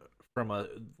game from a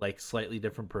slightly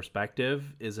different perspective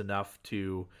is enough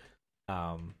to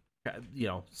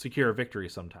secure a victory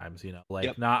sometimes.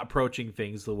 Not approaching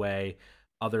things the way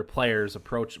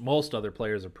most other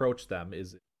players approach them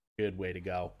is good way to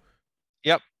go.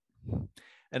 Yep.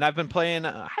 And I've been playing,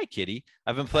 hi kitty.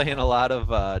 I've been playing a lot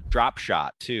of drop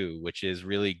shot too, which is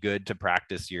really good to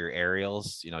practice your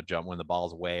aerials. You know, jump when the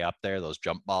ball's way up there, those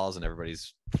jump balls, and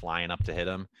everybody's flying up to hit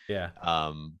them. Yeah.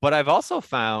 But I've also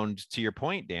found, to your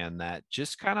point, Dan, that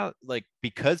just kind of like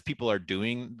because people are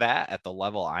doing that at the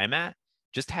level I'm at,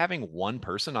 just having one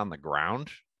person on the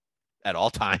ground at all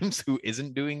times who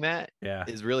isn't doing that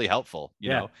is really helpful. You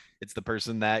know, it's the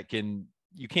person that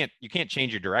you can't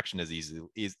change your direction as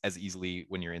easily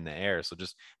when you're in the air. So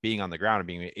just being on the ground and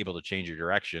being able to change your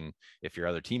direction if your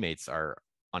other teammates are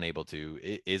unable to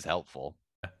is helpful.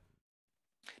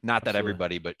 Not that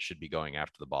everybody but should be going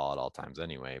after the ball at all times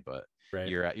anyway, but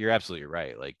you're absolutely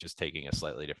right. Like just taking a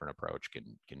slightly different approach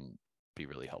can be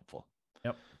really helpful.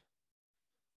 Yep.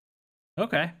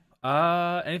 Okay.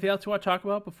 Anything else you want to talk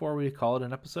about before we call it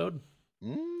an episode?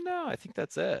 No, I think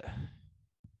that's it.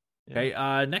 Okay.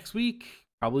 Next week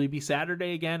probably be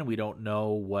Saturday again. We don't know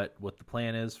what the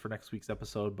plan is for next week's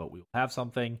episode, but we will have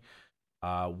something.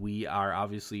 We are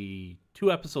obviously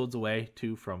 2 episodes away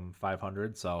from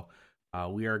 500, so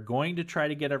we are going to try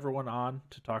to get everyone on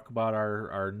to talk about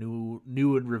our new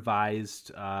and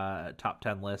revised top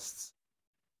 10 lists.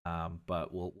 But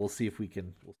we'll see if we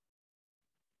can.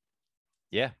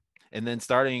 Yeah. And then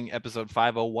starting episode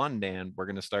 501, Dan, we're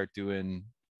going to start doing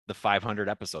the 500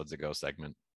 episodes ago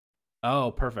segment.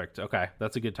 Oh, perfect. Okay.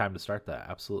 That's a good time to start that.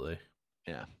 Absolutely.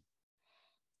 Yeah.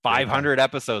 500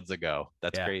 episodes ago.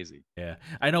 That's crazy. Yeah.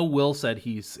 I know Will said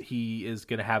he is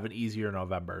going to have an easier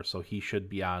November, so he should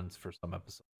be on for some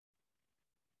episodes.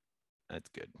 That's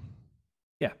good.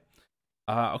 Yeah.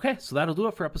 Okay. So that'll do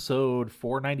it for episode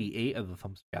 498 of the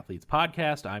Thumbstick Athletes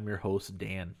podcast. I'm your host,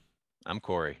 Dan. I'm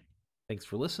Corey. Thanks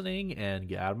for listening, and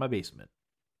get out of my basement.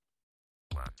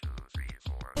 1, 2, 3.